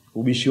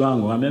 Ubishi wangu.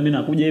 Akamwambia mimi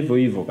nakuja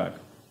hivyo kaka.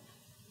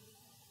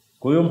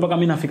 Kwa hiyo mpaka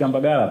mimi nafika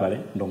Mbagala pale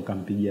ndo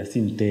nikampigia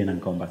simu tena,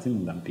 nikaomba simu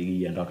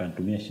nikampigia, ndo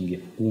akanitumia shilingi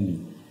 10,000.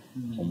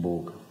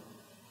 Kumbuka.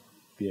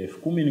 Pia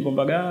 10,000 niko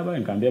Mbagala pale,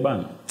 nikamwambia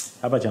bana,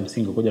 hapa cha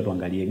msingi ngoja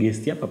tuangalie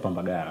guest hapa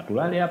Mbagala.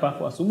 Tulale hapa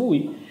afu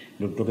asubuhi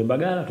ndo tutoke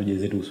Mbagala tuje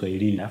zetu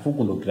Uswahilini. Afu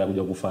huko ndo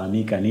tutakuja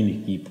kufahamika nini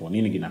kipo,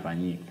 nini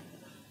kinafanyika.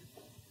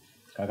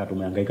 Kaka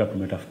tumehangaika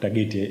tumetafuta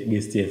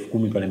guest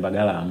 10,000 pale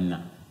Mbagala hamna.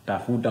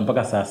 Tafuta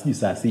mpaka saa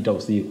 6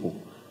 usiku.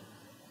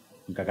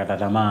 Nikakata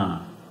tamaa.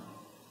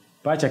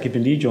 Pacha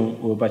kipindi hicho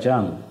pacha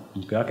yangu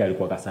mke wake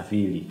alikuwa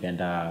kasafiri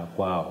kaenda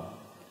kwao.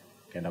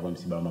 Kaenda kwa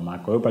msiba wa mama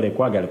yake. Kwa hiyo pale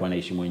kwake alikuwa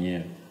anaishi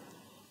mwenyewe.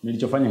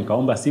 Nilichofanya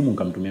nikaomba simu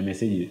nikamtumia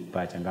message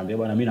pacha. Nikamwambia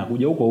bwana mimi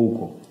nakuja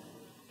huko.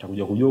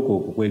 Nitakuja huko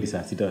kweli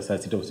saa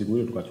 6 usiku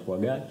ile tukachukua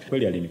gari.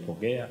 Kweli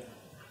alinipokea.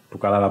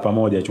 Tukalala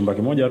pamoja chumba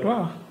kimoja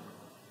watu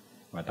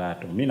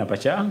watatu. Mimi na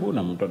pacha yangu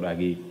na mtoto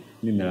wake. Mimi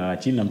nimelala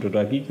chini na mtoto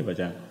wake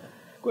pacha yangu.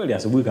 Kweli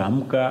asubuhi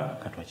kaamka,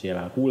 akatuachia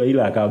la kula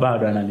ila akawa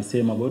bado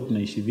ananisema bado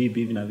tunaishi vipi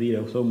hivi na vile,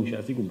 kwa sababu mwisho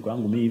wa siku mke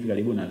wangu mimi hivi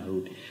karibu na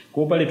narudi.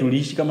 Kwa pale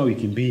tuliishi kama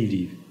wiki 2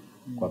 hivi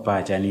kwa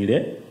pacha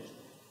ile.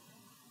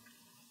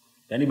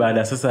 Yaani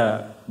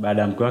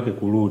baada ya mke wake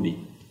kurudi.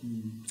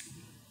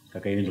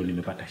 Kaka ile ndo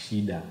nimepata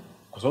shida.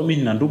 Kwa sababu mimi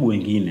nina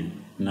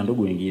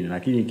ndugu wengine,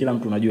 lakini kila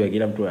mtu unajua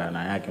kila mtu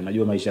ana yake.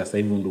 Unajua maisha sasa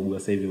hivi ndugu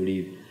sasa hivi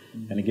ulivyo.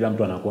 Yaani kila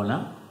mtu anakuwa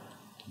na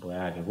mambo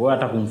yake. Kwa hiyo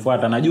hata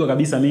kumfuata najua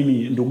kabisa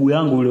mimi ndugu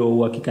yangu ule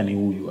uhakika ni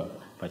huyu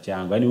pacha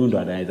yangu. Yaani huyu ndo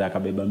anaweza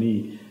akabeba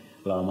mimi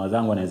lawama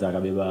zangu, anaweza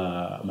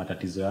akabeba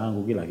matatizo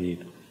yangu kila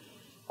kitu.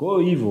 Kwa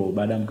hiyo hivyo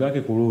baada ya mke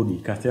wake kurudi,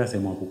 kasema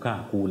sehemu ya kukaa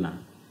hakuna.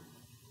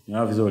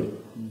 Niona vizuri.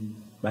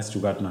 Basi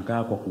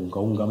tunakaa kwa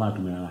kuungaunga kama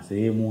tumelala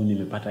sehemu,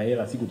 nimepata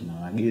hela siku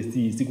tunalala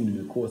guest, siku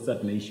nimekosa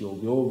tunaishi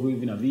ovyo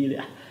hivi na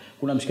vile.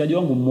 Kuna mshikaji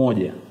wangu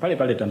mmoja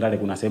pale Tandale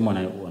kuna sehemu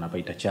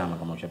wanapaita Chama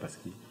kama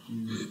ushapasikia.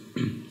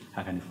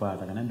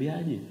 Akanifuata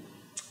akaniambiaje?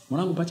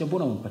 Mwanangu pacha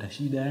mbona umpata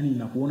shida yani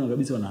nakuona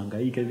kabisa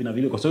wanahangaika hivi na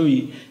vile, kwa sababu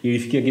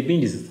ilifikia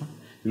kipindi sasa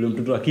yule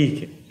mtoto wa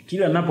kike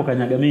kila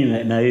ninapokanyaga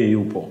mimi na yeye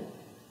yupo.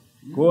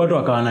 Kwa hiyo watu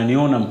wakawa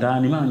wananiona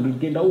mtaani, maana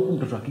ningeenda huku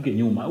mtoto wa kike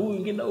nyuma. Huyu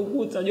ningeenda huku,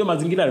 unajua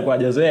mazingira alikuwa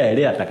hajazoea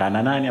ile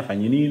atakana nani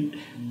afanye nini.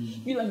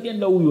 Ila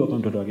ningeenda huyu hapa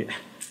mtoto wake.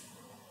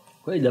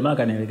 Kwa hiyo jamaa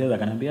akanielekeza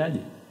akaniambiaje?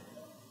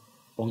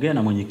 Ongea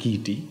na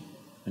mwenyekiti.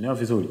 Unaelewa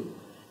vizuri?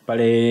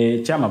 Pale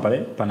Chama pale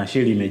pana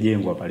sheli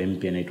imejengwa pale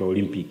mpya inaitwa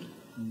Olympic.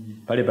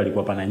 Pale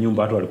palikuwa pana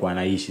nyumba watu walikuwa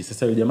wanaishi.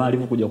 Sasa yule jamaa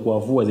alipokuja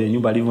kuwavua zile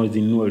nyumba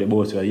alivyozinunua yule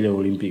bosi wa ile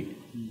Olympic.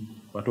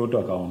 Watoto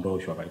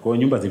wakaondoshwa pale. Kwa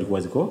hiyo nyumba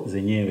zilikuwa ziko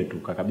zenyewe tu,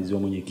 kakabidhiwa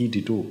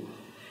mwenyekiti tu.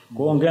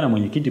 Kwa hiyo ongea na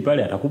mwenyekiti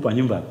pale atakupa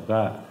nyumba ya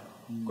kukaa.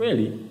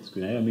 Kweli siku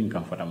hiyo mimi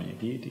nikamfuata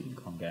mwenyekiti,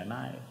 nikaongea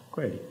naye.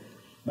 Kweli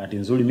bahati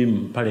nzuri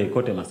mimi pale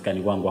kote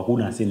maskani kwangu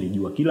hakuna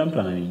asinijua, kila mtu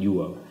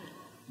ananijua.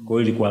 Kwa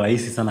hiyo ilikuwa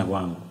rahisi sana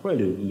kwangu.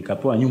 Kweli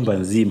nikapewa nyumba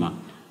nzima.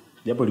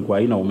 Japo ilikuwa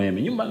haina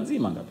umeme, nyumba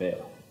nzima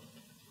nikapewa.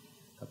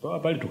 Kapewa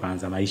pale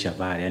tukaanza maisha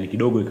pale. Yaani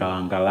kidogo ikawa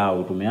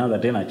angalau tumeanza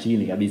tena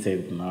chini kabisa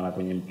hivi tunalala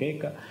kwenye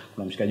mkeka.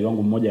 Kuna mshikaji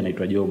wangu mmoja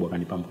anaitwa Jobo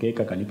akanipa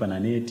mkeka, akanipa na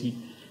neti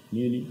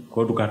nini.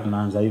 Kwa hiyo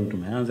tunaanza hivyo,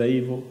 tumeanza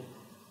hivyo.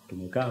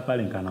 Tumekaa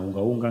pale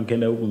nikanaunga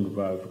nikaenda huko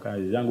kwa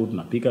kazi zangu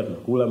tunapika,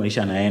 tunakula,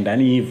 maisha yanaenda.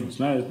 Yaani hivyo.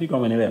 Sio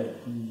kama umeelewa.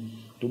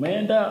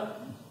 Tumeenda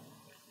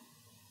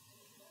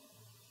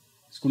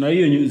siku na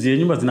hiyo zile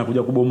nyumba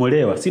zinakuja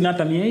kubomolewa. Sina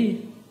hata mia hii.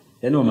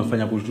 Yaani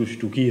wamefanya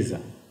kutushtukiza.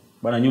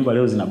 Bwana nyumba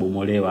leo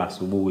zinabomolewa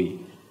asubuhi.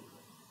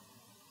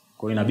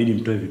 Kwa hiyo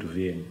inabidi mtoe vitu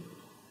vyenu.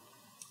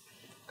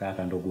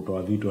 Kaka ndo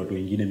kutoa vitu watu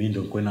wengine, mimi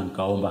ndo kwenda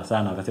nikaomba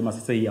sana. Akasema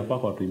sasa hii hapa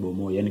kwa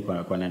tuibomoe, yani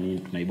kwa nani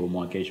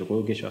tunaibomoa kesho. Kwa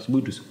hiyo kesho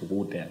asubuhi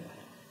tusikukute.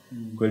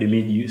 Kweli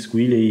mimi siku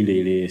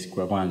ile siku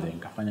ya kwanza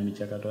nikafanya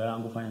michakato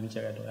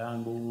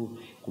yangu,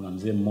 kuna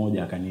mzee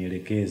mmoja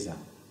akanielekeza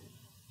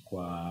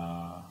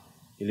kwa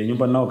ile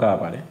nyumba ninaokaa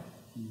pale.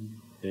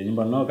 Ile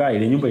nyumba ninaokaa,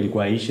 ile nyumba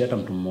ilikuwa haishi hata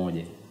mtu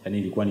mmoja. Yaani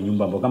ilikuwa ni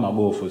nyumba ambayo kama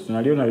gofu.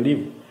 Tunaliona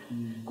lilivyo.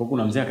 Kwa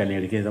kuna mzee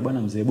akanielekeza,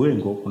 bwana mzee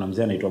Bwengo, kuna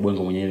mzee anaitwa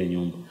Bwengo mwenye ile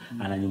nyumba.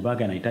 Ana nyumba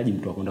yake anahitaji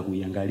mtu akwenda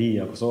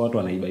kuiangalia kwa sababu watu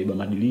wanaiba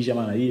madirisha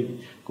maana hivi.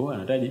 Kwa hiyo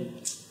anahitaji,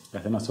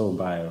 akasema sio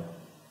mbaya.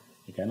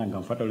 Nikaenda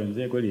nikamfuata yule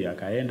mzee kweli,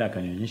 akaenda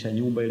akanionyesha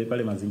nyumba ile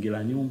pale, mazingira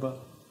ya nyumba.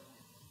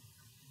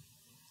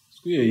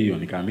 Siku hiyo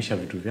nikahamisha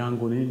vitu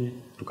vyangu nini,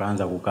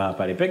 tukaanza kukaa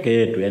pale peke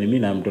yetu, yani mimi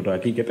na mtoto wa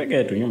kike peke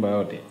yetu nyumba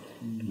yote.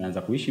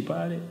 Tumeanza kuishi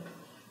pale.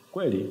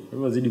 Kweli,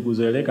 hivyo zidi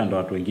kuzoeleka ndo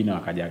watu wengine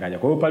wakaja.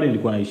 Kwa hiyo pale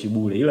nilikuwa naishi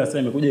bure, ila sasa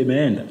imekuja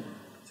imeenda.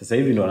 Sasa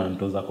hivi ndo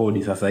wananitoza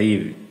kodi sasa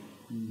hivi.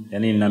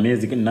 Yaani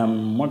na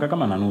mwaka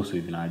kama na nusu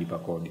hivi nalipa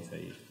kodi sasa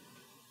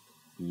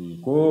hivi.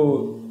 Kwa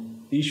hiyo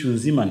issue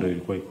nzima ndo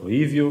ilikuwa iko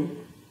hivyo.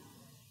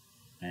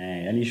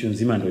 Yaani issue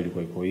nzima ndo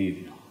ilikuwa iko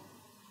hivyo.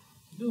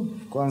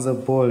 Kwanza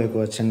pole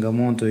kwa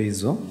changamoto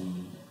hizo.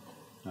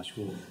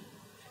 Nashukuru.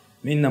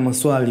 Mimi nina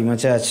maswali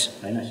machache.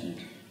 Haina shida.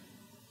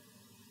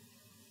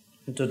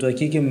 Mtoto wa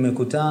kike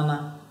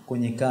mmekutana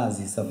kwenye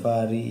kazi,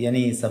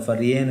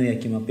 safari yenu ya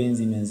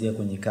kimapenzi imeanzia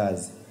kwenye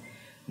kazi.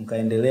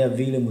 Mkaendelea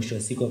vile, mwisho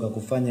wa siku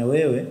akakufanya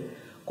wewe,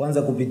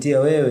 kwanza kupitia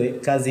wewe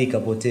kazi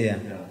ikapotea.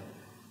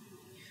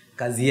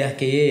 Kazi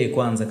yake yeye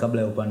kwanza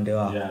kabla ya upande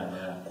wako.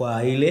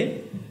 Kwa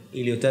ile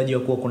iliyotajwa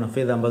kuwa kuna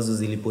fedha ambazo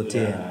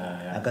zilipotea.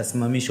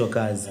 Akasimamishwa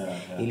kazi.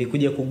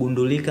 Ilikuja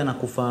kugundulika na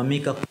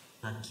kufahamika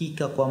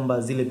hakika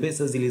kwamba zile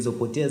pesa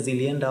zilizopotea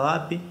zilienda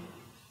wapi?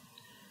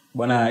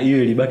 Bwana,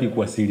 hiyo ilibaki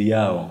kwa siri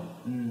yao.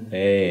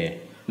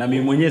 Na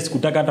mimi mwenyewe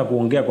sikutaka hata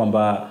kuongea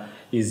kwamba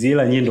hizi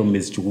hela nyinyi ndio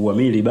mmezichukua.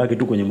 Mimi ilibaki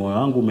tu kwenye moyo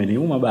wangu,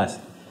 umeniuma basi.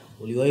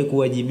 Uliwahi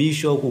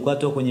kuwajibishwa au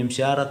kukatwa kwenye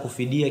mshahara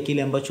kufidia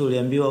kile ambacho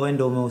uliambiwa wewe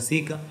ndio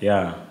umehusika?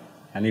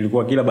 Yaani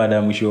ilikuwa kila baada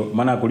ya mwisho,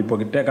 maana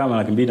kulipotea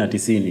kama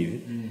 290 hivi.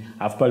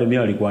 Alafu pale mimi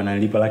walikuwa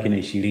wanalipa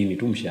 120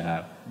 tu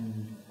mshahara.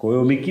 Kwa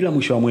hiyo mimi kila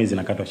mwisho wa mwezi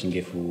nakatwa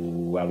shilingi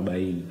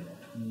 40,000.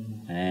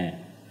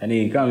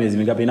 Yaani kama miezi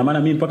mingapi, ina maana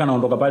mimi mpaka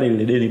naondoka pale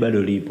ile deni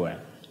bado lipo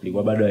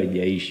ilikuwa bado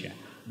haijaisha.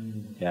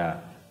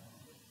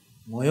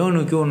 Moyoni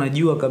ukiwa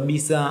unajua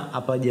kabisa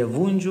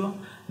hapajavunjwa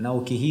na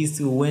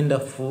ukihisi huenda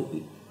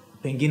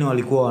pengine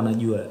walikuwa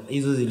wanajua,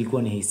 hizo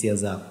zilikuwa ni hisia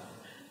zako?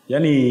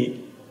 Yaani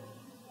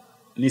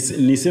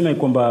niseme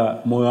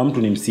kwamba moyo wa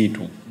mtu ni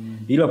msitu.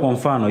 Ila kwa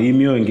mfano hii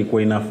mioyo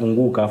ingekuwa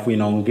inafunguka afu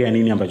inaongea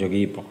nini ambacho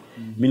kipo.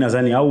 Mimi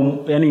nadhani au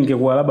yani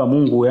ingekuwa labda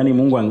Mungu, yani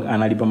Mungu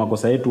analipa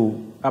makosa yetu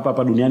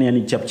hapa duniani,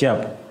 yani chap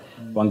chap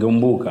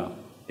wangeumbuka.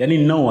 Yani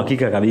ninao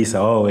uhakika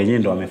kabisa wao wenyewe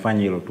ndo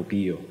wamefanya hilo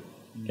tukio.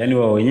 Yani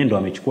wao wenyewe ndo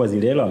wamechukua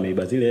zile hela,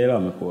 wameiba zile hela,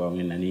 wamekuwa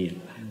wamenania.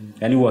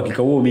 Yani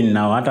uhakika huo mimi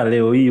ninao, hata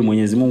leo hii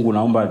Mwenyezi Mungu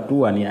naomba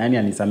tu yani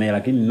anisamehe,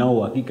 lakini ninao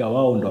uhakika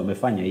wao ndo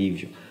wamefanya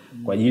hivyo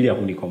kwa ajili ya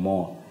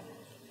kunikomoa.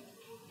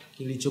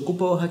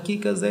 Kilichokupa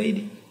uhakika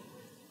zaidi?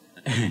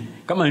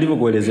 Kama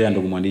nilivyokuelezea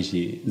ndugu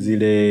mwandishi,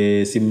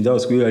 zile simu zao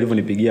siku hiyo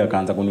alivyonipigia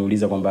akaanza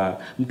kuniuliza kwamba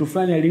mtu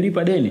fulani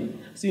alilipa deni.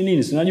 Si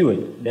nini, si unajua?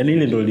 Yaani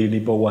ile ndio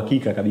ilinipa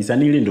uhakika kabisa,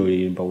 ni ile ndio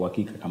ilinipa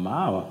uhakika kama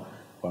hawa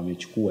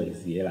wamechukua hizo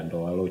hela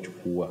ndio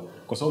walochukua.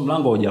 Kwa sababu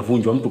mlango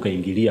haujavunjwa, mtu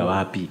kaingilia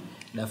wapi?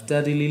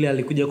 Daftari lile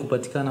alikuja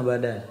kupatikana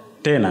baadaye?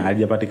 Tena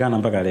halijapatikana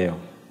mpaka leo.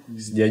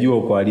 Sijajua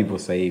uko alipo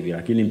sasa hivi,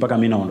 lakini mpaka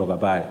mimi naondoka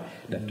pale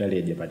daftari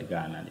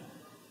halijapatikana.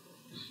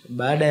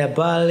 Baada ya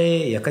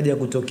pale yakaja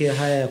kutokea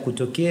haya ya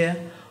kutokea,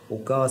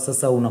 ukawa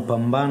sasa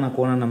unapambana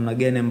kuona namna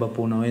gani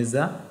ambapo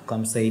unaweza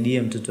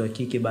kumsaidia mtoto wa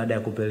kike baada ya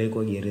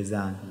kupelekwa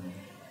gerezani.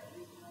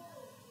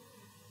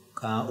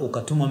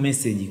 Ukatuma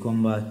message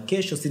kwamba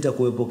kesho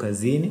sitakuwepo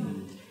kazini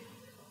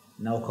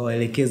na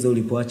ukawaelekeza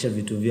ulipoacha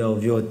vitu vyao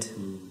vyote.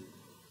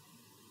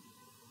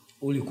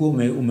 Ulikuwa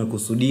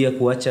umekusudia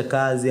kuacha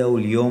kazi au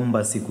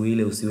uliomba siku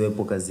ile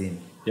usiwepo kazini?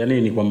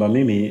 Yaani ni kwamba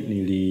mimi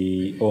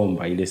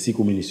niliomba ile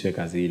siku mimi nisiwe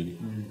kazini.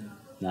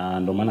 Na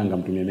ndo maana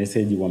ngamtumia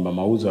message kwamba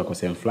mauzo yako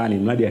sehemu fulani,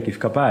 mradi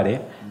akifika pale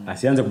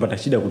asianze kupata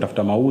shida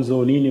kutafuta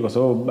mauzo nini, kwa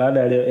sababu baada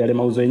ya yale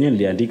mauzo yenyewe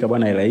niliandika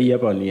bwana hela hii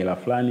hapa ni hela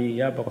fulani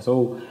hapa, kwa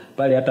sababu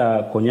pale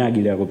hata konyagi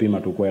ile ya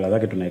kupima tu kwa hela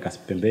zake tunaweka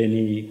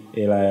pembeni,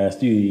 hela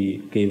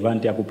sijui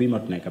K-Vant ya kupima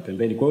tunaweka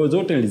pembeni. Kwa hiyo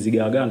zote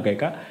nilizigawaga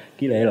nikaweka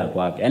kila hela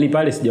kwake. Yaani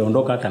pale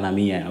sijaondoka hata na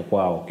 100 ya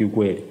kwao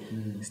kiukweli.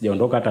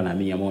 Sijaondoka hata na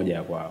 100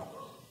 ya kwao.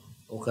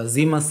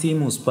 Ukazima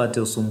simu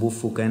usipate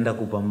usumbufu, ukaenda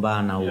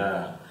kupambana huko.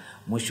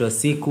 Mwisho wa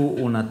siku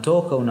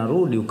unatoka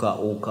unarudi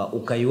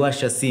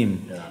ukaiwasha simu.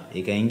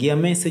 Ikaingia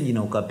message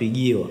na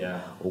ukapigiwa.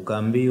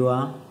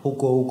 Ukaambiwa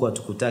huko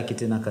hatukutaki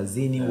tena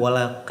kazini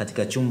wala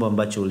katika chumba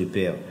ambacho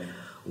ulipewa.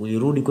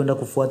 Ulirudi kwenda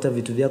kufuata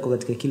vitu vyako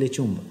katika kile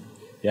chumba?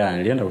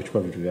 Nilienda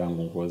kuchukua vitu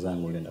vyangu, nguo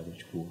zangu nilienda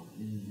kuchukua.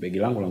 Begi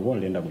langu la nguo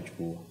nilienda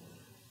kuchukua.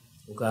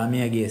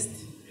 Ukahamia guest?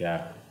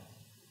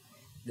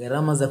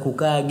 Gharama za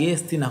kukaa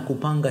guest na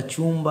kupanga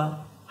chumba,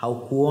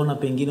 haukuona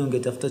pengine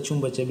ungetafuta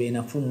chumba cha bei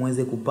nafuu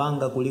muweze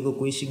kupanga kuliko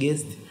kuishi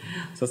guest?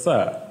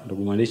 Sasa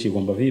ndugu mwandishi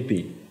kwamba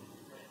vipi?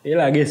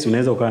 Ila guest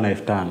unaweza ukaa na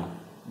 5,000.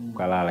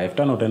 Ukalala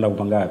 5,000 utaenda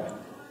kupanga wapi?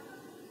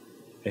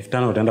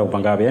 1500 utaenda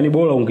kupanga wapi? Yaani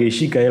bora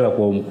ungeishika hela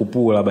kwa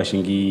mkupuo labda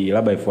shilingi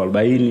labda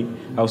 40,000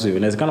 au sio?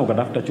 Inawezekana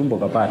ukatafuta chumba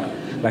ukapata.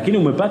 Lakini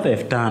umepata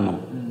 1500.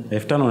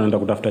 1500 unaenda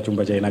kutafuta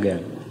chumba cha aina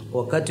gani?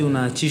 Wakati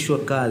unaachishwa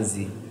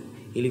kazi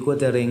ilikuwa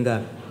tarehe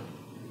ngapi?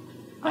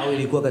 Au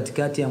ilikuwa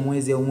katikati ya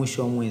mwezi au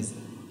mwisho wa mwezi?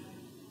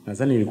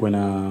 Nadhani ilikuwa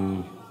na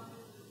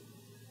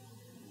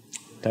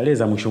tarehe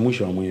za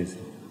mwisho wa mwezi.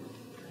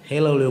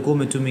 Hela uliyokuwa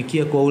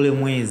umetumikia kwa ule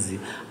mwezi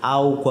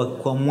au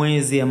kwa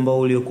mwezi ambao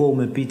uliokuwa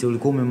umepita,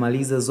 ulikuwa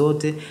umemaliza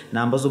zote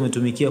na ambazo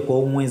umetumikia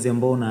kwa mwezi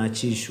ambao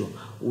unaachishwa,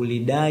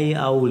 ulidai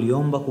au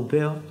uliomba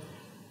kupewa?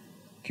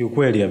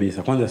 Kiukweli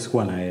kabisa, kwanza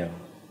sikuwa na hela.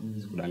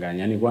 Sikudanganya.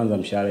 Yaani kwanza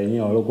mshahara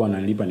wenyewe waliokuwa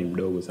wananilipa ni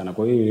mdogo sana.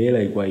 Kwa hiyo ile hela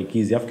ilikuwa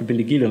ikizi. Alafu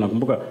kipindi kile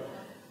nakumbuka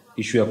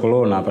issue ya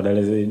corona hapa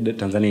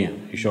Tanzania.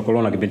 Issue ya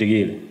corona kipindi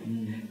kile.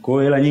 Kwa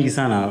hiyo hela nyingi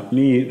sana.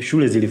 Mimi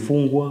shule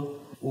zilifungwa.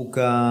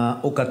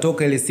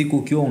 Ukatoka ile siku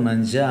ukiwa una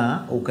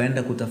njaa,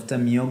 ukaenda kutafuta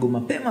miogo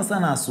mapema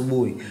sana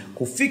asubuhi.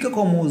 Kufika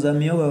kwa muuza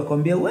miogo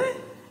akakwambia, "We,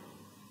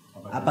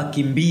 hapa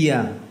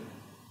kimbia."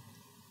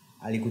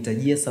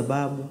 Alikutajia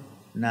sababu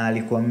na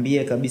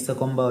alikwambia kabisa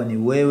kwamba ni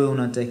wewe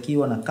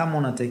unatakiwa, na kama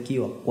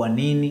unatakiwa kwa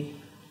nini?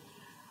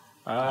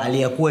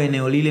 Aliyakuwa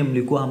eneo lile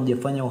mlikuwa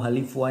hamjafanya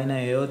uhalifu wa aina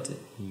yoyote.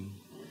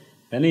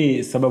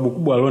 Yaani sababu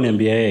kubwa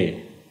alioniambia yeye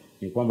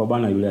ni kwamba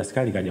bwana yule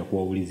askari kaja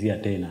kuwaulizia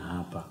tena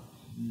hapa.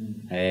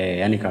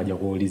 Yaani kaja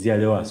kuulizia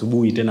leo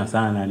asubuhi tena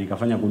sana,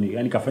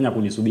 kafanya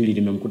kunisubiri,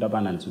 nimemkuta hapa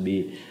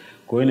ananisubiri.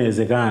 Kwa hiyo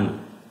inawezekana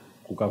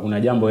kuna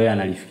jambo yeye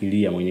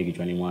analifikiria mwenyewe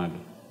kichwani mwake.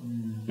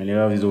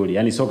 Umeelewa vizuri?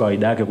 Yaani sio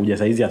kawaida yake kuja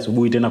saa hizi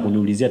asubuhi tena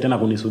kuniulizia tena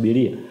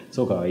kunisubiria.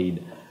 Sio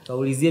kawaida.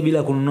 Kaulizia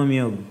bila kununua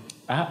miogo.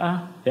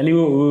 Yaani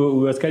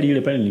huyo askari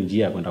ile pale ni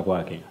njia kwenda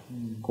kwake.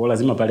 Kwa hiyo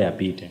lazima pale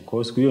apite. Kwa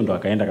hiyo siku hiyo ndo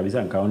akaenda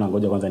kabisa, nikaona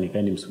ngoja kwanza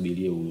nikae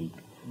nimsubirie huyu mtu.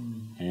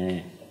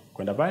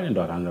 Kwenda pale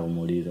ndo akaanza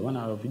kumuuliza,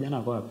 "Bwana vijana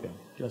wako wapi?"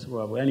 Kila siku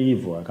hapo. Yaani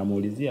hivyo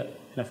akamuulizia,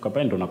 nafika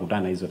pale ndo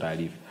nakutana hizo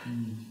taarifa.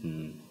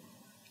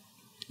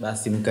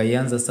 Basi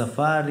mkaianza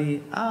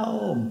safari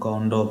au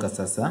mkaondoka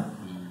sasa?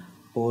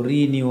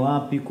 Porini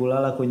wapi,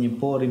 kulala kwenye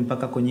pori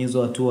mpaka kwenye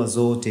hizo hatua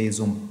zote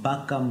hizo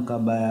mpaka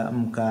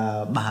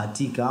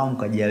mkabahatika au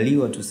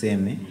mkajaliwa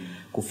tuseme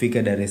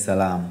kufika Dar es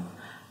Salaam.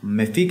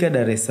 Mmefika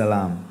Dar es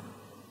Salaam.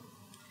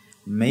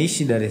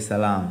 Mmeishi Dar es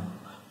Salaam.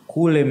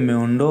 Kule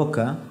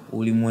mmeondoka,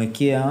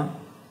 ulimwekea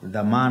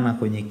dhamana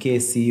kwenye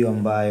kesi hiyo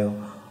ambayo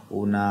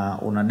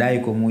unadai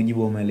kwa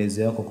mujibu wa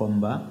maelezo yako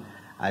kwamba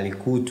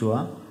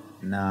alikutwa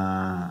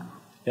na,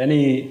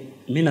 yaani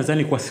mimi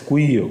nadhani kwa siku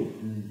hiyo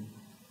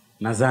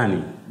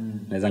nadhani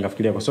naweza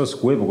ngafikiria kwa sababu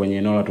sikuwepo kwenye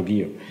eneo la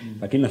tukio,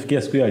 lakini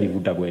nafikiria siku hiyo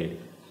alivuta kweli.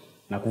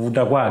 Na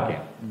kuvuta kwake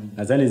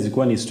nadhani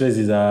zilikuwa ni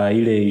stress za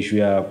ile issue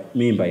ya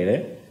mimba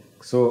ile.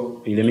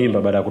 So ile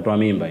mimba baada ya kutoa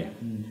mimba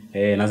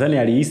nadhani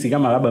alihisi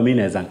kama labda mimi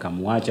naweza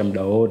nikamwacha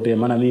muda wote,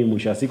 maana mimi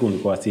mwisho wa siku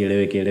nilikuwa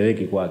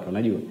sieleweki kwake,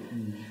 unajua.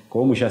 Kwa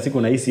hiyo mwisho wa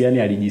siku nahisi yani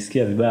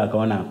alijisikia vibaya,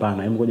 akaona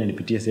hapana, hebu ngoja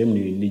nipitie sehemu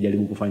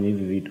nijaribu kufanya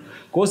hivi vitu.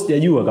 Kwa hiyo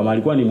sijajua kama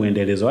alikuwa ni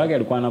muendelezo wake,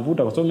 alikuwa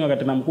anavuta, kwa sababu mimi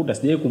wakati namkuta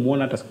sijawahi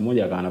kumuona hata siku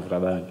moja akawa anavuta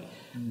bangi.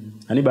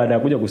 Yaani baada ya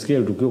kuja kusikia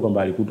ile tukio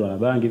kwamba alikutwa na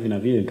bangi hivi na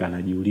vile,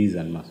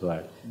 nikanajiuliza ni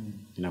maswali.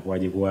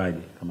 Inakuwaje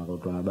kama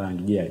kutwa na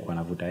bangi, je, alikuwa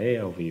anavuta yeye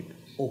au vipi?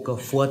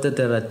 Ukafuata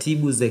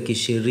taratibu za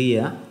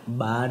kisheria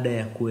baada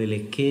ya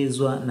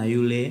kuelekezwa na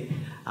yule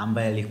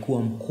ambaye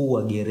alikuwa mkuu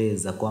wa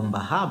gereza kwamba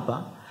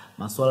hapa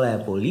masuala ya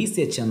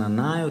polisi achana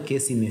nayo,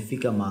 kesi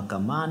imefika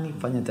mahakamani,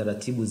 fanya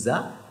taratibu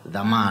za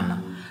dhamana.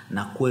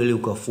 Na kweli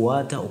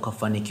ukafuata,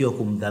 ukafanikiwa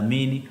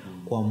kumdhamini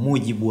kwa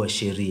mujibu wa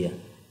sheria.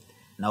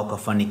 Na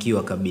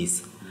ukafanikiwa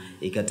kabisa.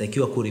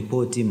 Ikatakiwa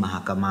kuripoti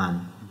mahakamani.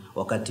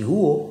 Wakati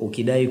huo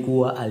ukidai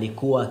kuwa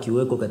alikuwa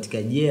akiwekwa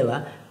katika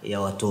jela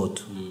ya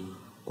watoto.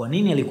 Kwa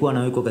nini alikuwa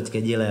anawekwa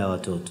katika jela ya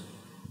watoto?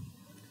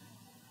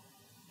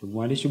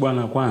 Mwandishi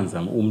bwana,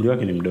 kwanza umri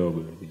wake ni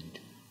mdogo.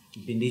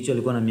 Kipindi hicho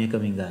alikuwa na miaka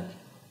mingapi?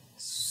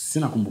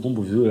 Sina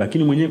kumbukumbu vizuri,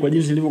 lakini mwenyewe kwa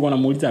jinsi nilivyokuwa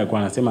namuuliza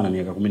alikuwa anasema na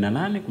miaka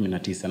 18,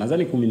 19.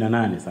 Nadhani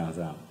 18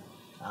 sana.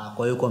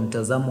 Kwa hiyo kwa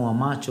mtazamo wa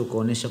macho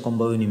kaonesha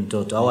kwamba huyu ni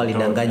mtoto au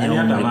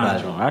alidanganya umri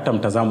pale? Hata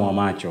mtazamo wa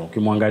macho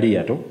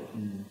ukimwangalia tu.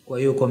 Kwa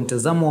hiyo kwa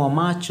mtazamo wa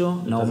macho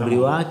na umri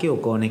wake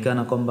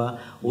ukaonekana kwamba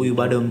huyu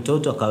bado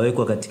mtoto,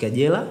 akawekwa katika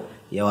jela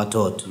ya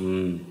watoto.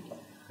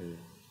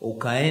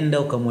 Ukaenda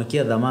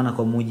ukamwekea dhamana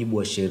kwa mujibu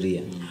wa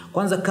sheria.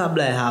 Kwanza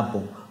kabla ya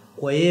hapo,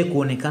 kwa yeye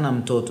kuonekana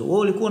mtoto, wewe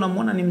ulikuwa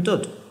unamuona ni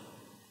mtoto?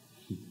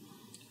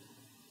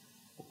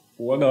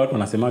 Uwaga watu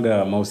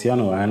wanasemaga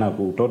mahusiano hayana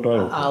utoto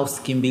wala. Au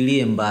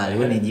usikimbilie mbali,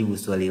 wewe nijibu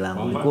swali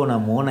langu. Ulikuwa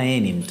unamuona yeye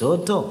ni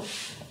mtoto?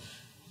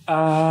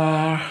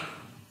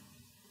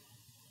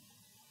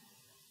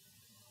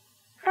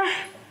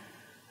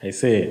 I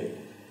say.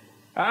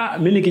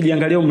 Mimi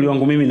nikijiangalia umri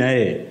wangu mimi na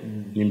yeye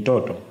ni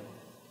mtoto.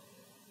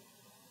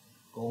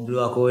 Kwa umri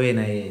wako wewe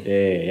na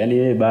yeye? Yani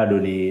yeye bado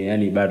ni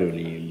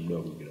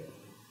mdogo kidogo.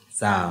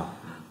 Sawa.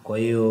 Kwa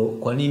hiyo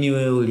kwa nini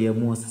wewe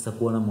uliamua sasa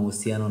kuwa na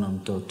mahusiano na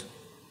mtoto?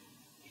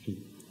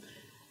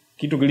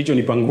 Kitu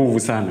kilichonipa nguvu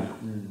sana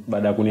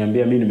baada ya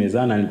kuniambia mimi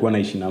nimezana, alikuwa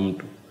naishi na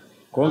mtu.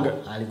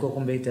 Alikuwa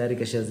kumbe tayari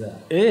kashazaa?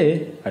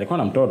 Alikuwa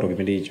na mtoto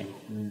kipindi hicho.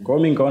 Kwa Kwa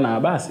hiyo mimi nikaona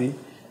basi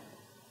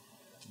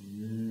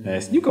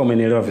sijui kama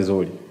umenielewa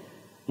vizuri.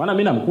 Maana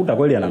mimi namkuta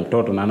kweli ana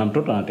mtoto na ana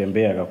mtoto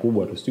anatembea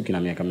kakubwa tu, sijui kina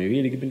miaka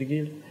 2 kipindi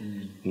kile.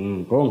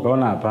 Kwa hiyo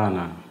nikaona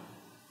hapana.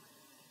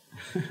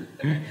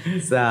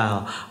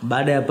 Sawa.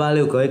 Baada ya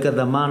pale ukaweka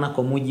dhamana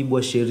kwa mujibu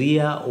wa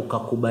sheria,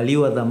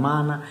 ukakubaliwa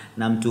dhamana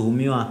na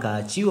mtuhumiwa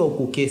akaachiwa,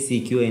 huku kesi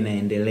ikiwa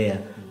inaendelea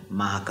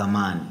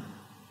mahakamani.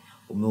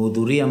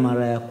 Umehudhuria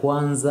mara ya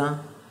kwanza,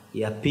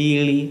 ya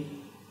pili,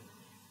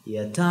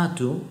 ya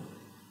tatu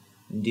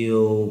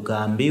ndio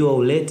ukaambiwa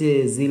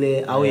ulete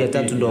zile, au ya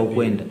tatu ndio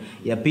ukwenda.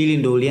 Ya pili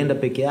ndio ulienda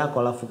peke yako,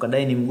 alafu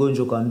kadai ni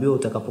mgonjwa, ukaambiwa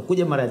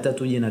utakapokuja mara ya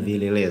tatu uje na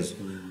vielelezo.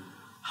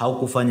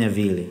 Haukufanya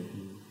vile.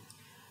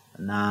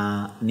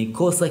 Na ni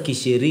kosa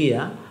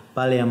kisheria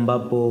pale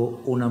ambapo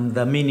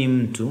unamdhamini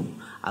mtu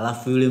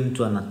alafu yule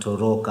mtu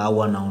anatoroka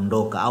au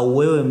anaondoka, au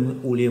wewe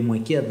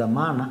uliyemwekea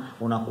dhamana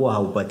unakuwa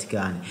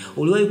haupatikani.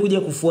 Uliwahi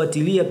kuja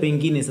kufuatilia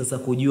pengine sasa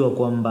kujua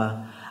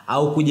kwamba,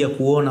 au kuja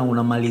kuona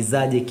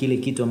unamalizaje kile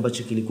kitu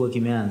ambacho kilikuwa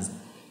kimeanza?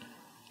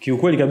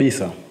 Kiukweli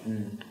kabisa.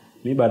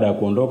 Mimi baada ya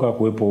kuondoka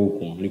kuwepo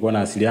huko nilikuwa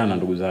naasiliana na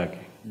ndugu zake.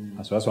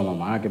 Haswa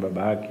mama yake,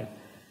 baba yake.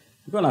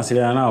 Nilikuwa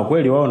naasiliana nao,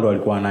 kweli wao ndo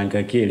walikuwa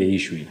wanaangalia ile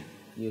issue ile.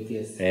 Hiyo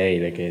kesi.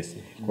 Ile kesi.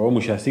 Kwa hiyo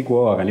mwisho wa siku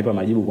wao wakanipa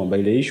majibu kwamba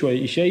ile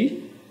issue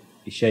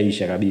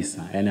ishaisha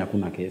kabisa. Yaani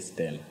hakuna kesi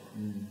tena.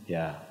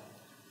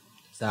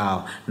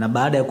 Sawa. Na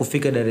baada ya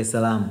kufika Dar es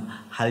Salaam,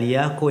 hali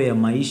yako ya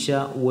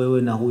maisha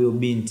wewe na huyo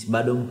binti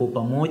bado mpo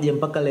pamoja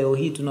mpaka leo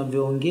hii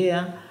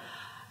tunavyoongea?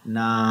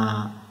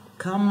 Na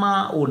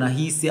kama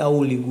unahisi au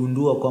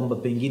uligundua kwamba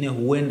pengine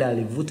huenda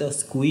alivuta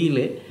siku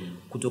ile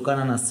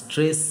kutokana na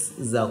stress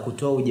za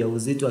kutoa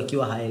ujauzito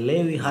akiwa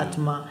haelewi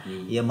hatma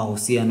ya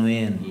mahusiano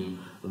yenu,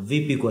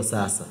 vipi kwa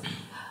sasa?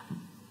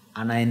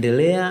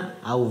 Anaendelea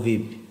au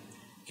vipi?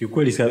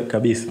 Kiukweli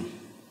kabisa.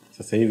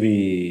 Sasa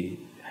hivi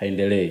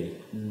haendelei.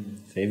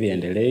 Sasa hivi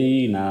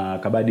haendelei na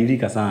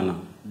kabadilika sana.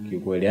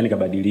 Kiukweli, yani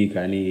kabadilika,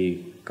 yani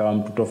kama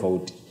mtu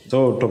tofauti.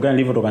 So tokana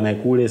nilivyotoka naye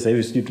kule, sasa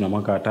hivi sijui tuna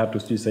mwaka 3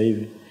 sijui sasa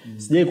hivi.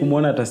 Sijai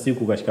kumuona hata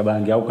siku kashika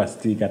bangi au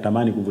kastika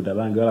tamani kuvuta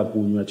bangi wala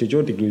kunywa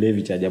chochote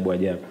kilevi cha ajabu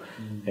ajabu.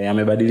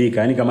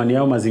 Amebadilika, yani kama ni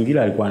yao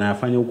mazingira alikuwa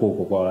anayafanya huko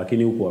kwao,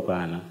 lakini huko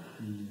hapana.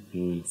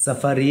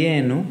 Safari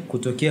yenu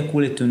kutokea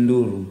kule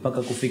Tunduru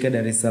mpaka kufika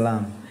Dar es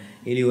Salaam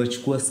ili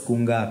wachukua siku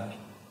ngapi?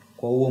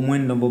 Kwa huo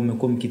mwendo ambao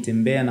mmekuwa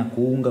mkitembea na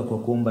kuunga kwa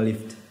kuomba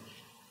lift.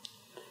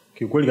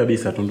 Kiukweli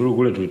kabisa Tunduru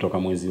kule tulitoka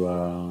mwezi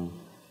wa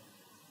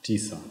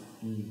 9.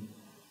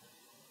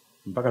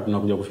 Mpaka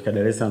tunakuja kufika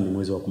Dar es Salaam ni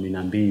mwezi wa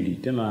 12.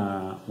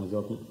 Tena mwezi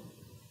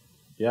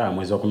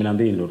wa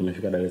 12 ndio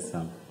tumefika Dar es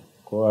Salaam.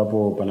 Kwa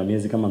hapo pana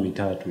miezi kama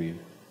 3 hiyo.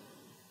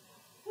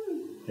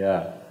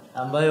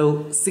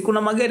 Ambayo si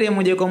kuna magari ya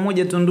moja kwa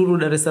moja Tunduru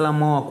Dar es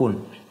Salaam au hakuna?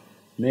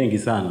 Mengi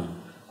sana.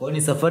 Kwa hiyo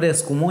ni safari ya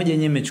siku moja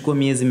yenyewe imechukua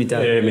miezi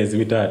 3.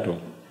 Miezi 3.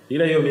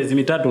 Ila hiyo miezi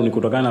 3 ni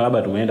kutokana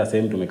labda tumeenda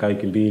sehemu tumekaa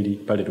wiki 2,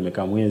 pale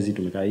tumekaa mwezi,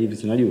 tumekaa hivi,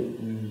 si unajua?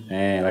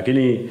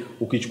 Lakini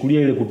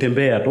ukichukulia ile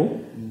kutembea tu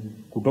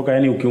kutoka,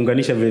 yani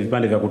ukiunganisha vile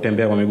vipande vya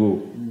kutembea kwa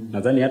miguu,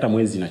 nadhani hata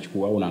mwezi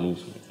inachukua au na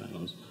nusu.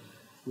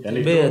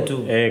 Kutembea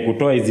tu.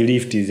 Kutoa hizi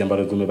lift hizi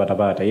ambazo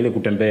tumepata ile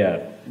kutembea.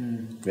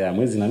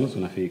 Mwezi na nusu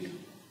nafika.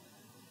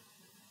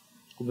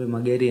 Kumbe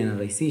magari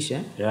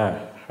yanarahisisha.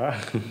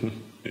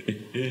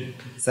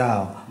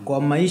 Sawa.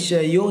 Kwa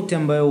maisha yote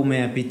ambayo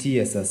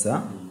umeyapitia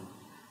sasa,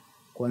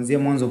 kuanzia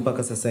mwanzo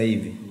mpaka sasa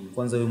hivi,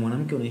 kwanza wewe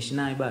mwanamke unaishi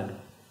naye bado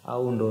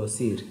au ndo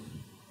siri?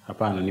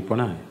 Hapana, nipo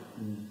naye.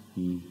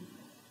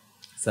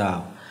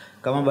 Sawa.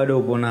 Kama bado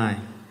upo naye,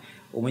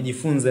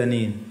 umejifunza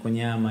nini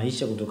kwenye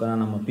maisha kutokana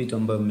na mapito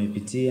ambayo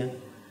umepitia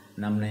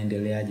na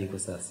mnaendeleaje kwa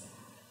sasa?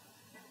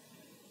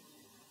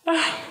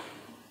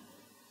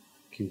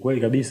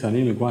 Kiukweli kabisa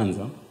mimi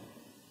kwanza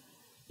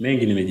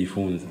mengi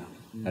nimejifunza.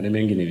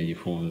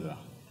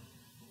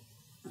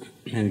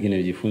 Mengi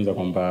nimejifunza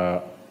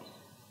kwamba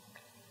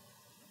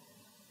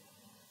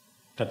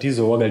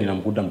tatizo waga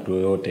linamkuta mtu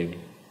yoyote.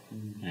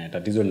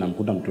 Tatizo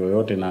linamkuta mtu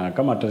yoyote, na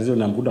kama tatizo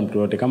linamkuta mtu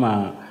yoyote,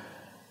 kama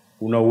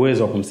una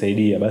uwezo wa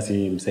kumsaidia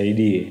basi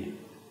msaidie.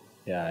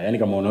 Yani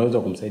kama una uwezo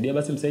wa kumsaidia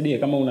basi msaidie,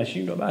 kama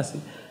unashindwa basi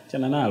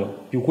achana nalo.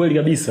 Kiukweli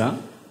kabisa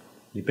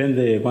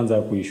nipende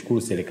kwanza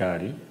kuishukuru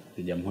serikali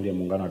ya Jamhuri ya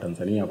Muungano wa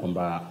Tanzania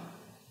kwamba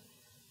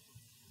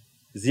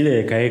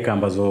zile kaeka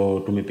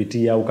ambazo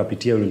tumepitia au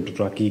kapitia yule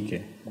mtoto wa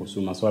kike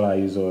kuhusu masuala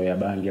hizo ya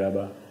bangi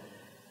labda,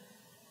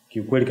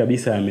 kiukweli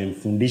kabisa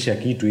amemfundisha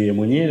kitu yeye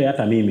mwenyewe,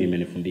 hata mimi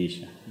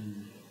imenifundisha.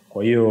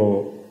 Kwa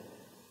hiyo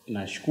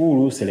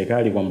nashukuru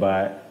serikali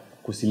kwamba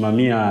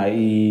kusimamia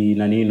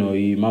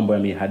hii mambo ya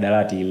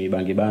mihadarati,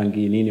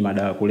 mibangi nini,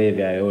 madawa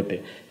kulevya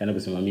yote, yani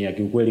kusimamia.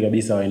 Kiukweli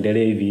kabisa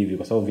waendelee hivi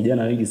kwa sababu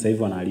vijana wengi sasa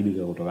hivi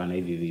wanaharibika kutokana na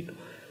hivi vitu.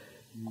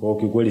 Kwa hiyo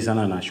kiukweli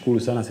sana nashukuru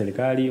sana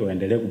serikali,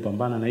 waendelee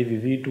kupambana na hivi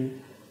vitu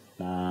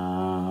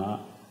na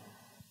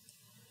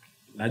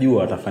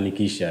najua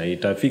watafanikisha.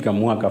 Itafika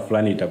mwaka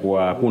fulani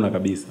itakuwa hakuna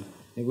kabisa.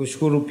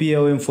 Nikushukuru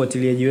pia wewe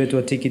mfuatiliaji wetu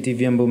wa Tiki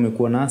TV ambaye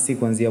umekuwa nasi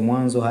kuanzia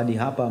mwanzo hadi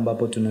hapa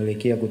ambapo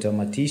tunaelekea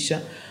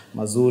kutamatisha.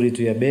 Mazuri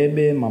tu ya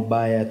bebe,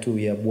 mabaya tu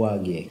ya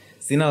bwage.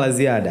 Sina la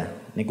ziada,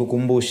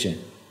 nikukumbushe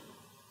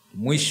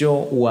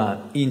Mwisho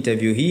wa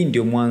interview hii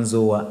ndio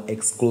mwanzo wa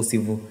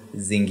exclusive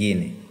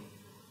zingine.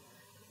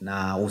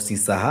 Na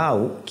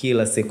usisahau,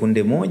 kila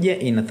sekunde moja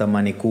ina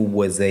thamani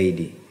kubwa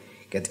zaidi.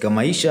 Katika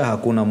maisha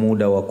hakuna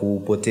muda wa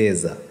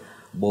kuupoteza.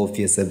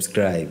 Bofya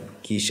subscribe,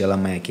 kisha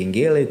alama ya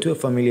kengele, tuwe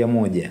familia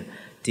moja.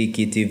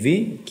 Tiki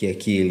TV,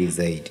 kiakili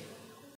zaidi.